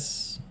 I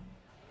guess.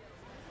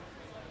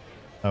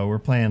 Oh, we're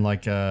playing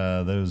like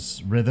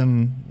those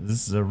rhythm.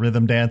 This is a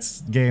rhythm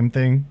dance game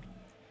thing.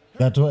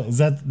 That's what is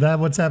that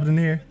what's happening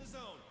here?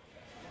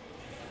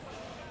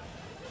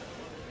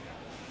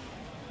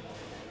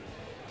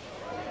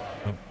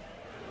 Oh.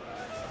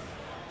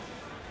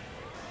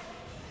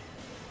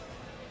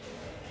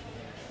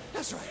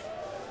 That's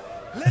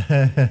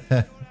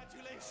right.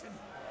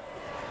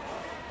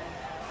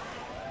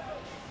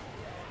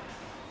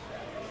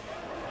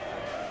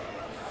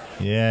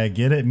 Yeah,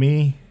 get it,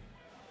 me.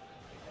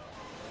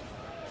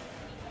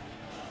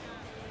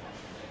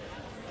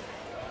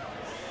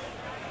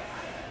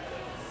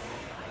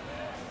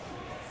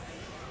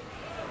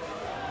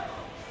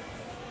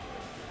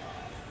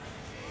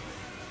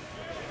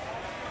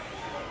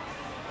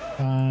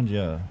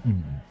 Tanya.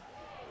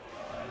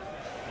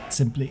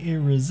 Simply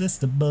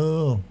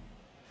irresistible.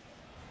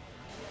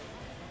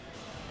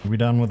 Are we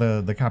done with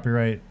the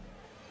copyright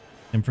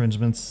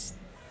infringements?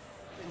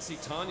 Didn't see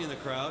Tanya in the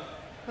crowd.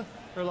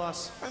 Her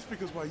loss. That's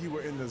because while you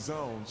were in the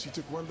zone, she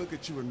took one look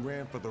at you and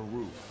ran for the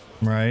roof.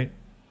 Right.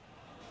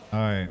 All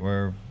right.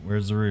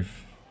 Where's the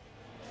roof?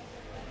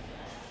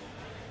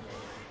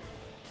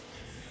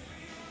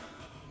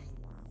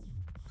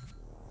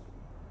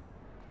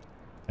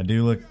 I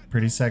do look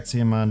pretty sexy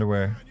in my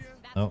underwear.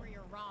 That's Oh. where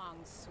you're wrong,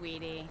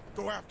 sweetie.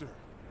 Go after her.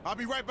 I'll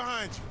be right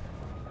behind you.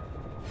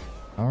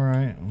 All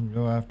right. We'll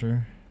go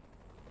after.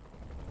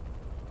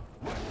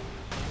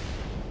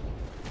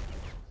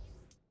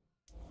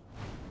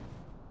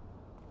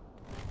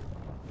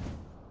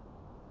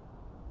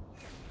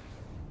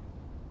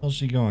 Where's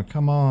she going?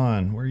 Come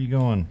on. Where are you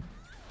going?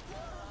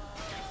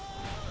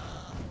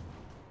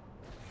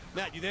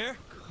 Matt, you there?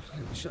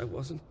 I wish I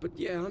wasn't, but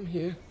yeah, I'm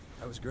here.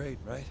 That was great,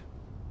 right?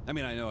 I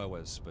mean, I know I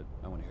was, but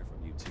I want to hear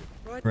from you too.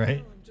 Right. Right.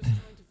 Now, I'm just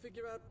trying to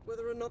figure out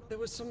whether or not there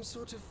was some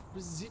sort of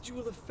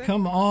residual effect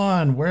Come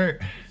on. that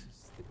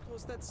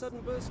caused that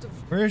sudden burst of...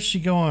 Where is she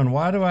going?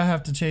 Why do I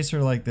have to chase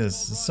her like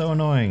this? It's so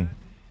annoying.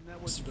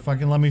 Just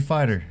fucking let me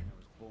fight her.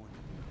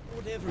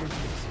 Whatever it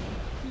is.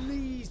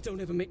 Please don't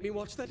ever make me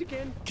watch that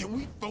again. Can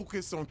we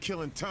focus on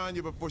killing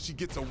Tanya before she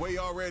gets away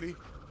already?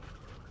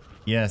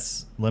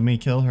 Yes. Let me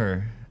kill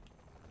her.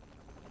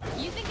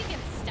 You think you can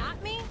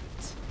stop me?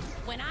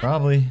 When I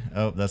Probably.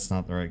 Oh, that's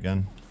not the right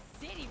gun.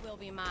 city will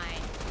be mine.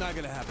 Not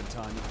gonna happen,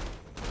 Tanya.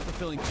 I'm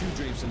fulfilling 2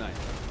 dreams tonight.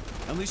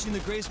 Unleashing the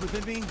grace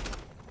within me,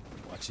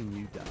 watching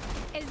you die.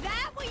 Is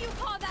that what you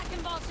call that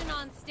convulsion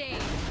on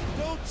stage?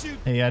 Don't you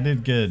Hey, I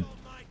did good.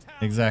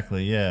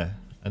 Exactly. Yeah.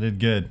 I did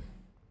good.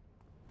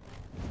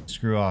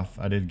 Screw off.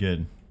 I did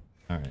good.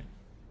 All right.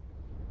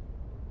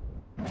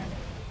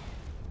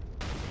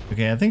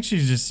 Okay, I think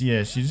she's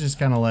just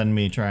kind of letting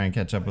me try and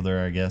catch up with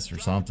her, I guess, or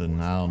something.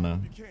 I don't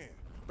know. You can,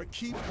 but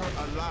keep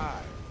her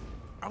alive.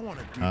 I want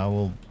to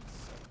do.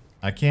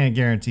 I can't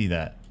guarantee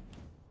that.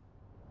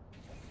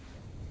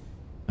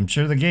 I'm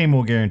sure the game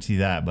will guarantee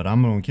that, but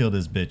I'm gonna kill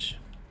this bitch.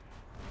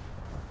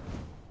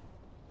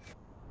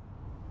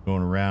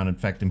 Going around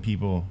infecting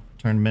people,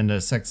 turning them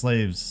into sex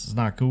slaves. It's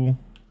not cool.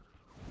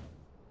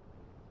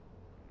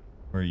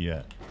 Where are you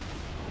at?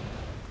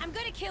 I'm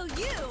gonna kill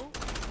you,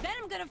 then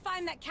I'm gonna fight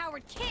find that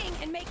coward King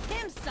and make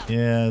him suffer.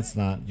 Yeah, it's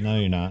not. No,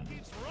 you're not.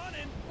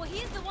 Well,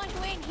 he's the one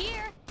who ain't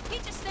here. He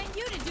just sent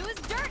you to do his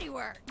dirty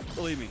work.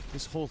 Believe me,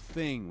 this whole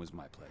thing was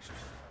my pleasure.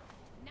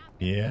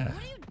 Yeah.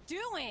 What are you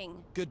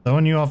doing? Good.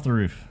 Throwing you off the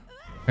roof,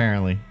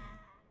 apparently.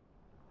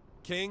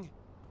 King,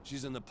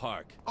 she's in the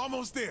park.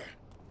 Almost there.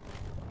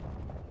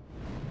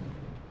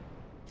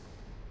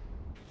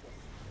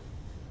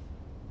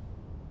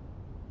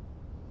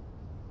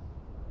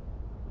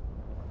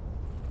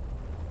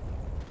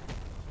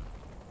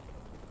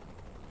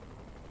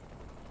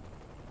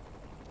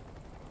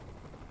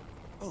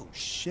 Oh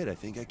shit, I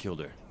think I killed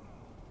her.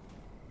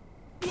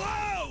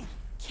 Whoa!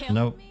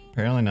 Nope,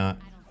 apparently not.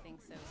 I don't think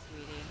so,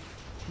 sweetie.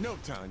 No,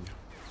 Tanya.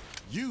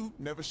 You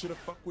never should have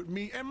fucked with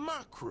me and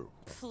my crew.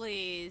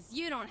 Please,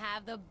 you don't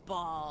have the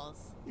balls.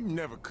 You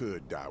never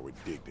could die with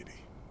dignity.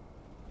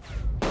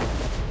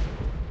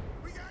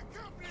 We got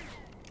company!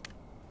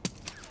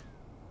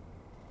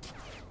 Is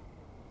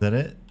that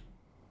it?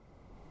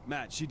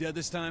 Matt, she dead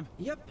this time?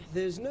 Yep,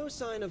 there's no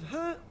sign of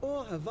her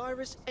or her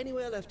virus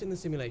anywhere left in the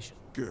simulation.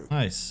 Good.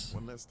 Nice.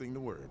 One less thing to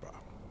worry about.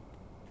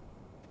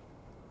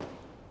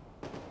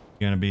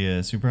 You gonna be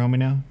a super homie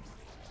now?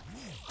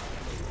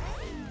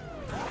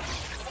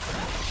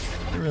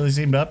 Didn't really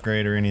seem to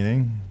upgrade or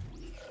anything.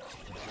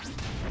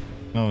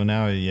 Oh,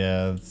 now,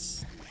 yeah,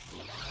 it's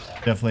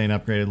definitely an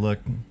upgraded look.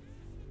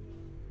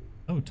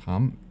 Oh,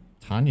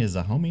 Tanya's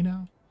a homie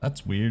now?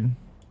 That's weird.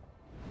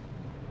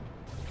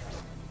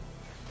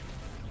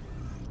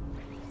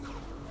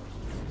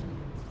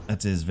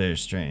 That is very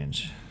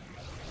strange.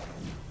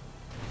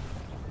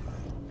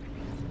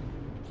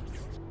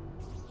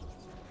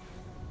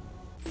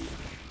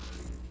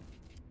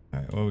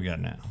 Alright, what we got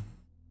now?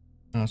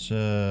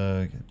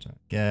 Asha,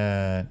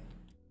 get.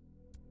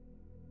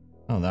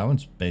 Oh, that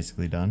one's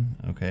basically done.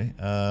 Okay,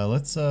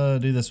 let's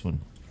do this one.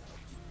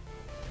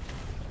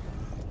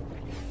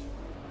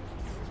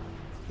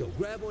 Yo,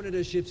 grab one of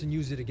their ships and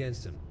use it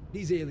against them.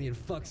 These alien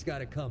fucks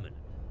got it coming.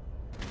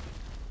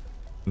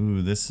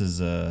 Ooh, this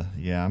is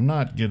yeah, I'm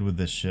not good with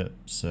this ship,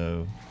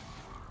 so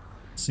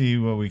see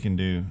what we can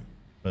do.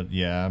 But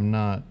yeah, I'm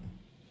not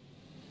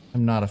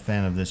a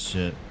fan of this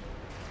shit.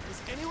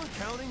 Is anyone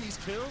counting these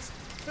kills?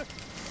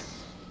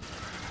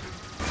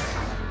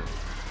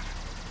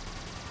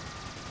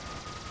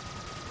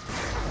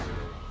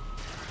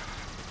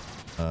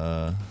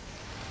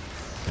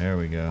 There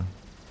we go.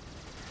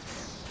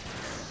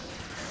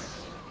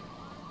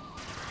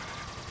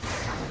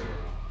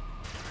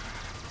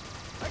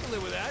 I can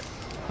live with that.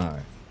 All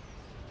right.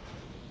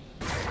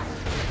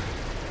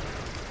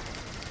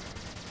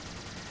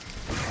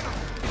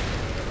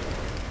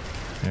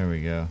 There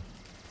we go.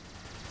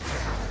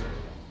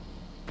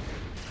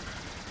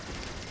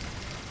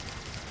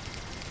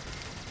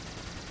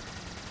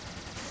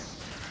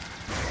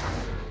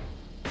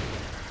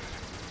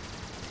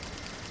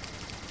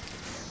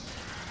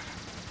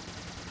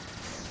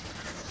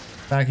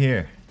 Back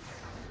here.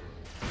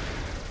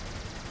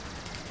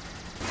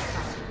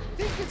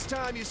 Think it's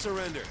time you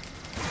surrender.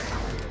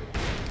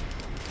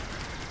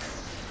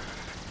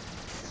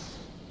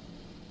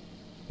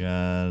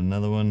 Got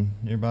another one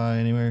nearby,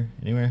 anywhere?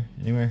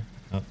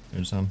 Oh,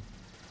 there's some.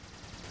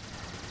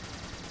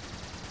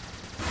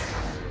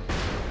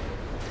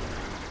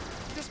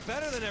 Just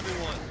better than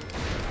everyone.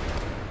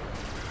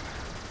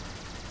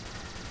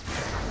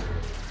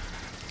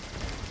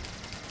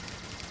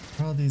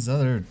 Where are all these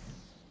other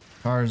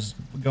cars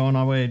going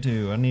our way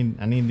to? I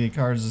need the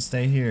cars to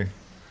stay here.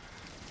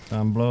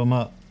 Blow them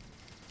up.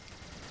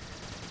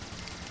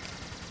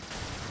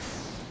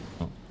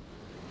 Oh,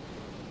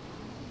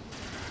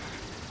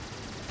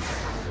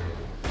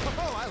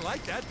 I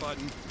like that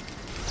button.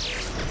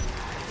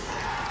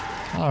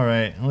 All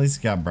right, at least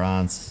it got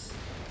bronze.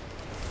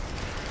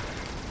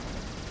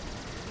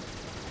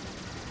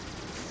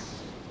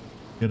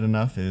 Good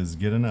enough is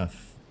good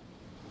enough.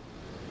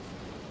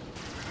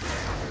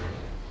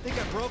 Think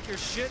I broke your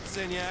shit,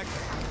 Zinyak.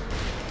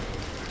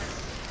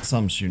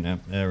 Something's shooting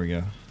up. There we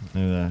go.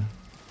 Look at that.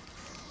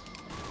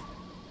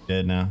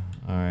 Dead now.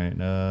 All right.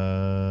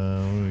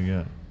 What do we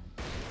got?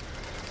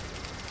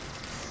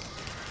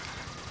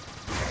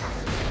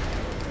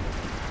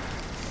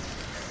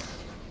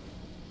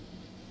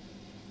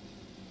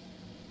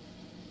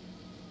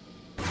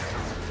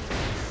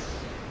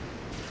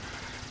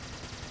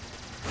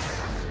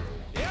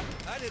 Yep,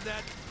 I did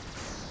that.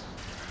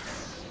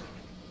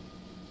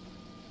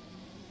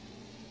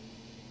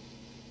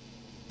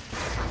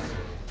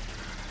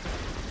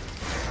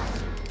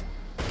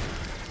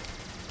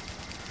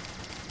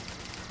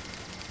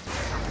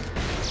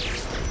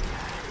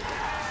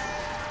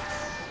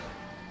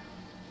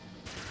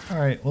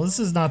 Alright, well this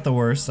is not the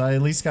worst. I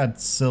at least got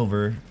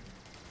silver.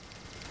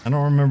 I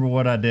don't remember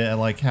what I did,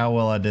 like how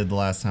well I did the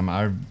last time.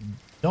 I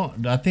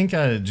think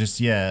I just,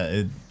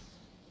 yeah,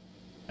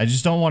 I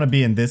just don't want to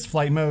be in this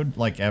flight mode,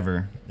 like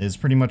ever, is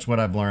pretty much what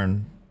I've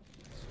learned.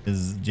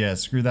 Is, yeah,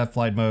 screw that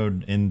flight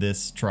mode in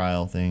this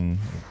trial thing.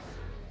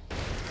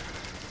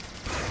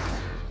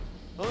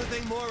 Only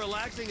thing more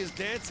relaxing is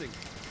dancing.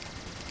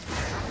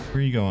 Where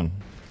are you going?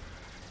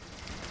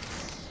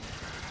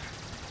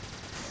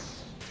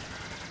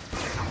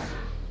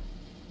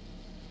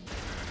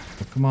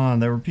 come on.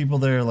 There were people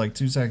there like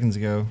 2 seconds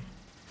ago.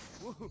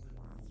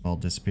 All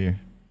disappear.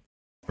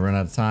 I run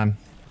out of time.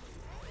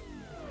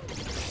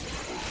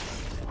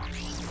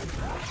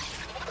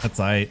 That's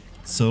alright.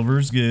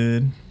 Silver's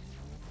good.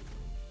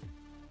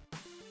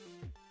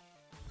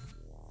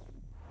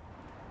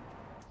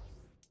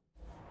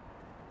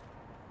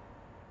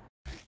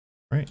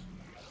 Right.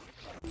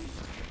 Let's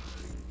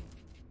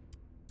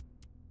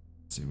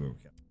see what we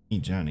got.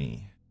 Meet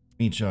Johnny.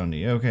 Meet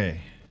Johnny.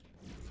 Okay.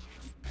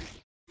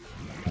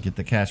 Get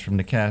the cash from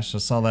the cache. I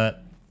saw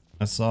that.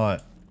 I saw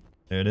it.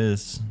 There it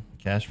is.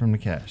 Cash from the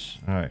cache.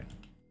 Alright.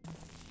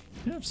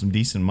 You have some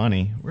decent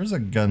money. Where's a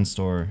gun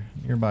store?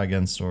 Nearby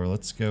gun store.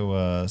 Let's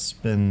go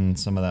spend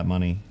some of that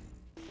money.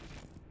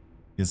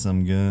 Get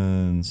some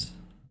guns.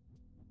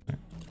 Right.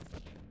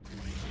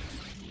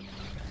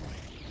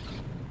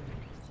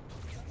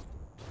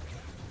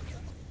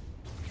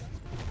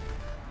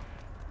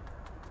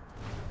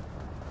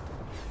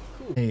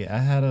 Cool. Hey, I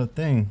had a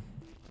thing.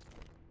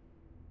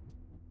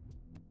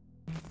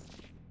 Man,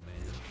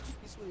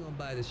 you swing on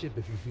by the ship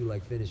if you feel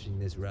like finishing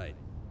this right.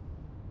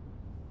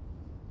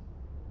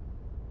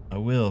 I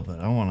will, but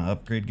I want to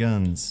upgrade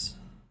guns.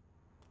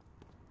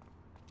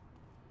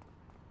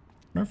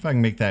 I wonder if I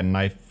can make that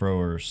knife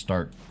thrower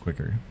start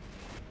quicker.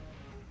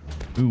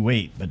 Ooh,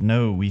 wait, but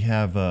no, we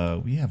have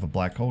a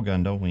black hole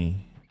gun, don't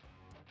we?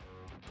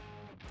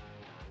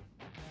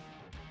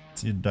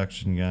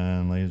 Seduction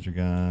gun, laser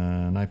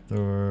gun, knife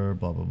thrower,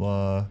 blah blah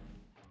blah.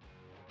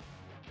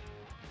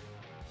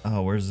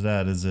 Oh, where's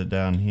that? Is it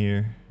down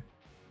here?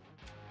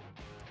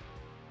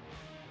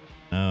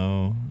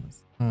 No,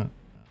 it's not.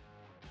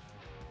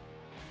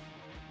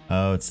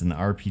 Oh, it's in the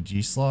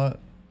RPG slot.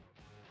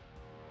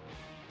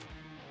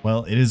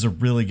 Well, it is a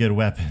really good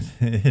weapon.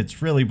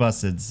 It's really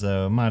busted,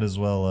 so might as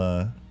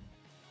well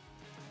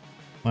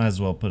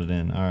put it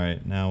in. All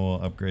right, now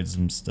we'll upgrade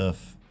some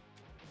stuff.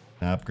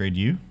 Can I upgrade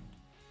you?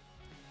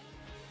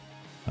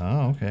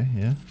 Oh, okay,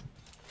 yeah.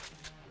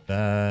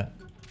 That.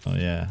 Oh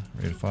yeah,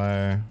 rate of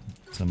fire.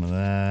 Some of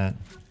that.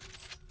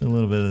 A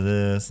little bit of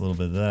this, a little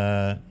bit of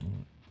that.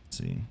 Let's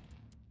see.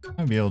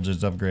 Might be able to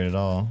just upgrade it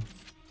all.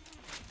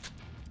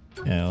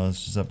 Yeah,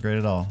 let's just upgrade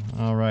it all.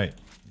 All right,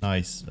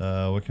 nice.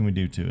 What can we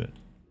do to it?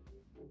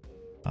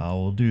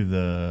 We'll do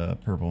the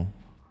purple.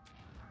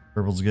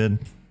 Purple's good.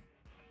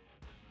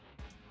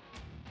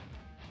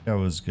 I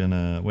was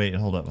gonna wait.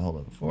 Hold up.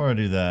 Before I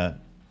do that,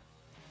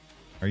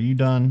 are you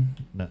done?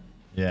 No.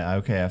 Yeah.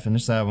 Okay, I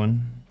finished that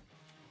one.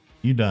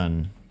 You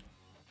done?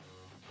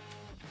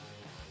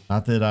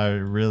 Not that I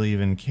really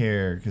even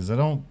care, because I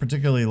don't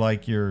particularly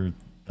like your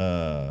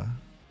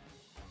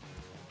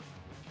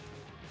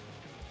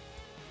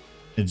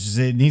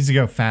it needs to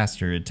go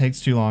faster. It takes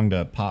too long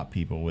to pop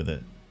people with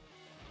it.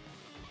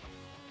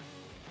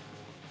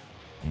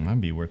 It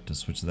might be worth to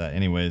switch to that.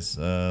 Anyways,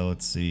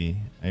 let's see.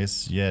 I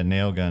guess, yeah,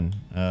 nail gun.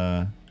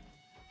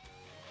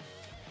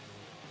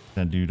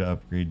 Gonna do to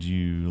upgrade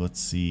you. Let's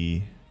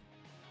see.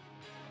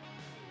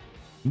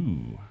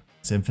 Ooh,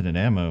 it's infinite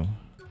ammo.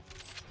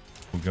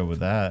 We'll go with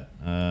that.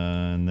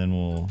 And then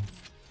we'll...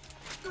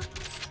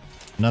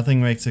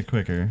 Nothing makes it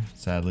quicker,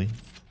 sadly.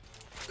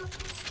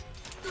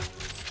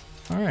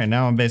 Alright,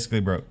 now I'm basically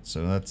broke,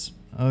 so that's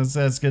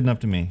good enough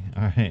to me.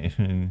 Alright.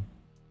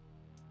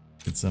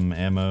 Get some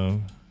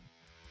ammo.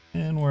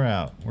 And we're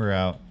out. We're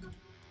out.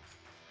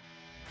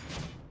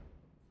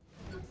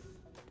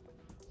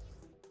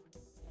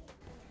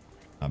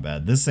 Not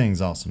bad. This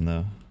thing's awesome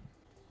though.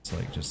 It's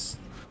like just...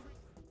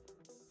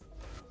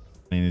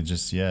 I mean, it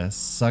just, yeah,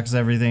 sucks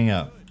everything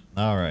up.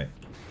 Alright.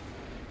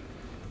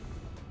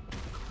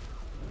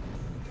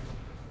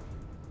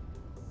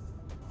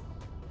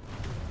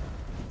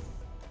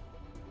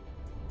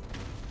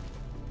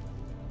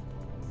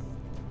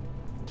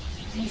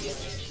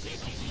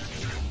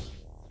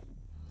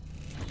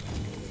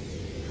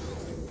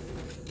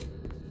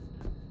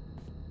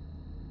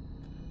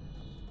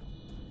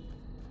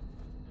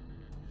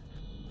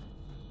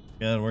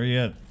 Yeah, where you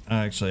at?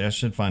 Actually, I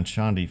should find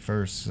Shandi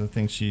first. I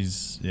think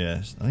she's,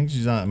 yeah, I think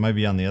she's on, might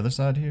be on the other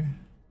side here.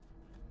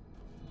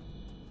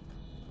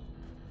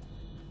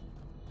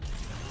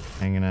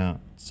 Hanging out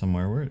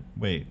somewhere. Where?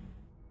 Wait,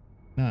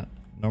 not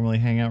normally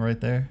hang out right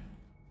there.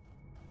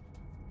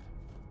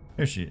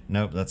 Here she.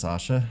 Nope, that's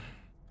Asha.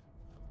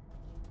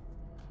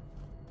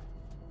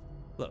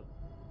 Look,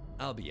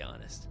 I'll be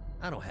honest.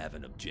 I don't have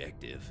an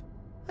objective.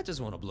 I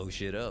just want to blow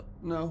shit up.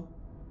 No.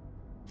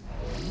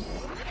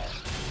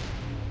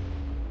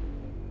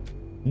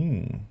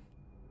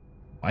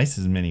 Twice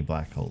as many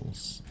black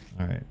holes.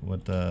 Alright,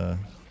 what do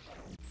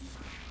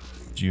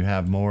you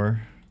have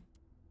more?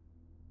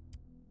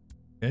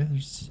 Okay,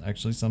 there's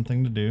actually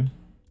something to do.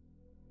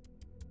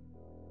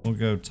 We'll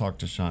go talk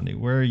to Shandi.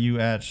 Where are you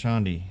at,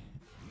 Shandi?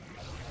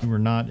 You were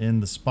not in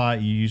the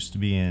spot you used to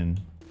be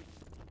in.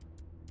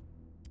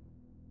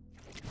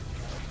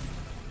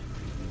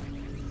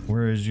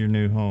 Where is your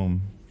new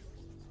home?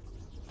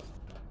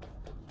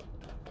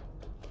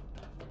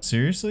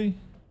 Seriously?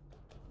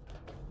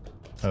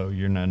 Oh,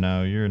 you're not.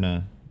 No, you're in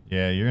a.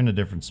 Yeah, you're in a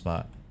different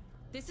spot.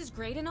 This is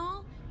great and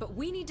all, But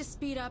we need to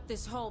speed up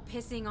this whole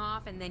pissing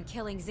off and then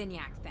killing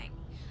Zinyak thing.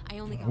 I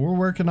only got We're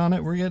working on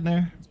it. We're getting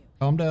there.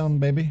 Calm down,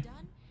 baby.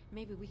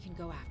 Maybe we can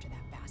go after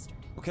that bastard.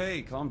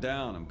 Okay, calm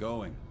down. I'm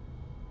going.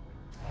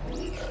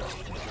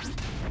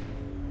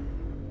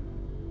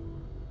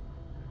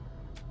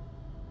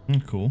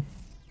 Cool.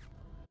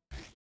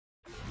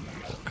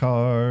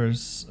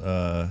 Cars.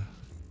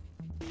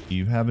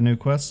 You have a new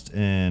quest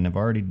and have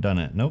already done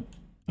it. Nope.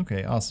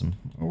 Okay, awesome.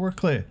 Well, we're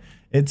clear.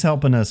 It's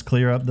helping us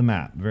clear up the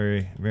map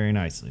very, very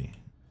nicely.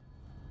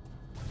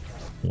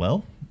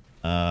 Well,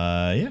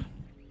 yeah.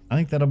 I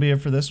think that'll be it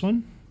for this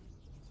one.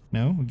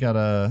 No,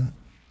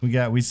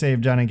 we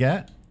saved Johnny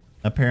Gat.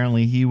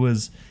 Apparently he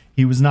was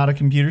not a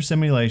computer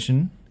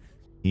simulation.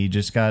 He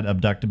just got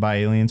abducted by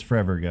aliens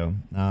forever ago.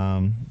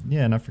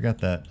 Yeah, and I forgot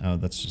that. Oh,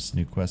 that's just a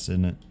new quest,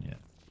 isn't it? Yeah.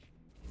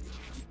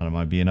 Thought it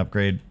might be an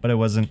upgrade, but it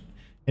wasn't.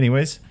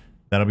 Anyways,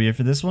 that'll be it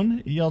for this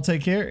one. Y'all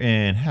take care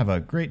and have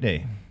a great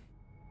day.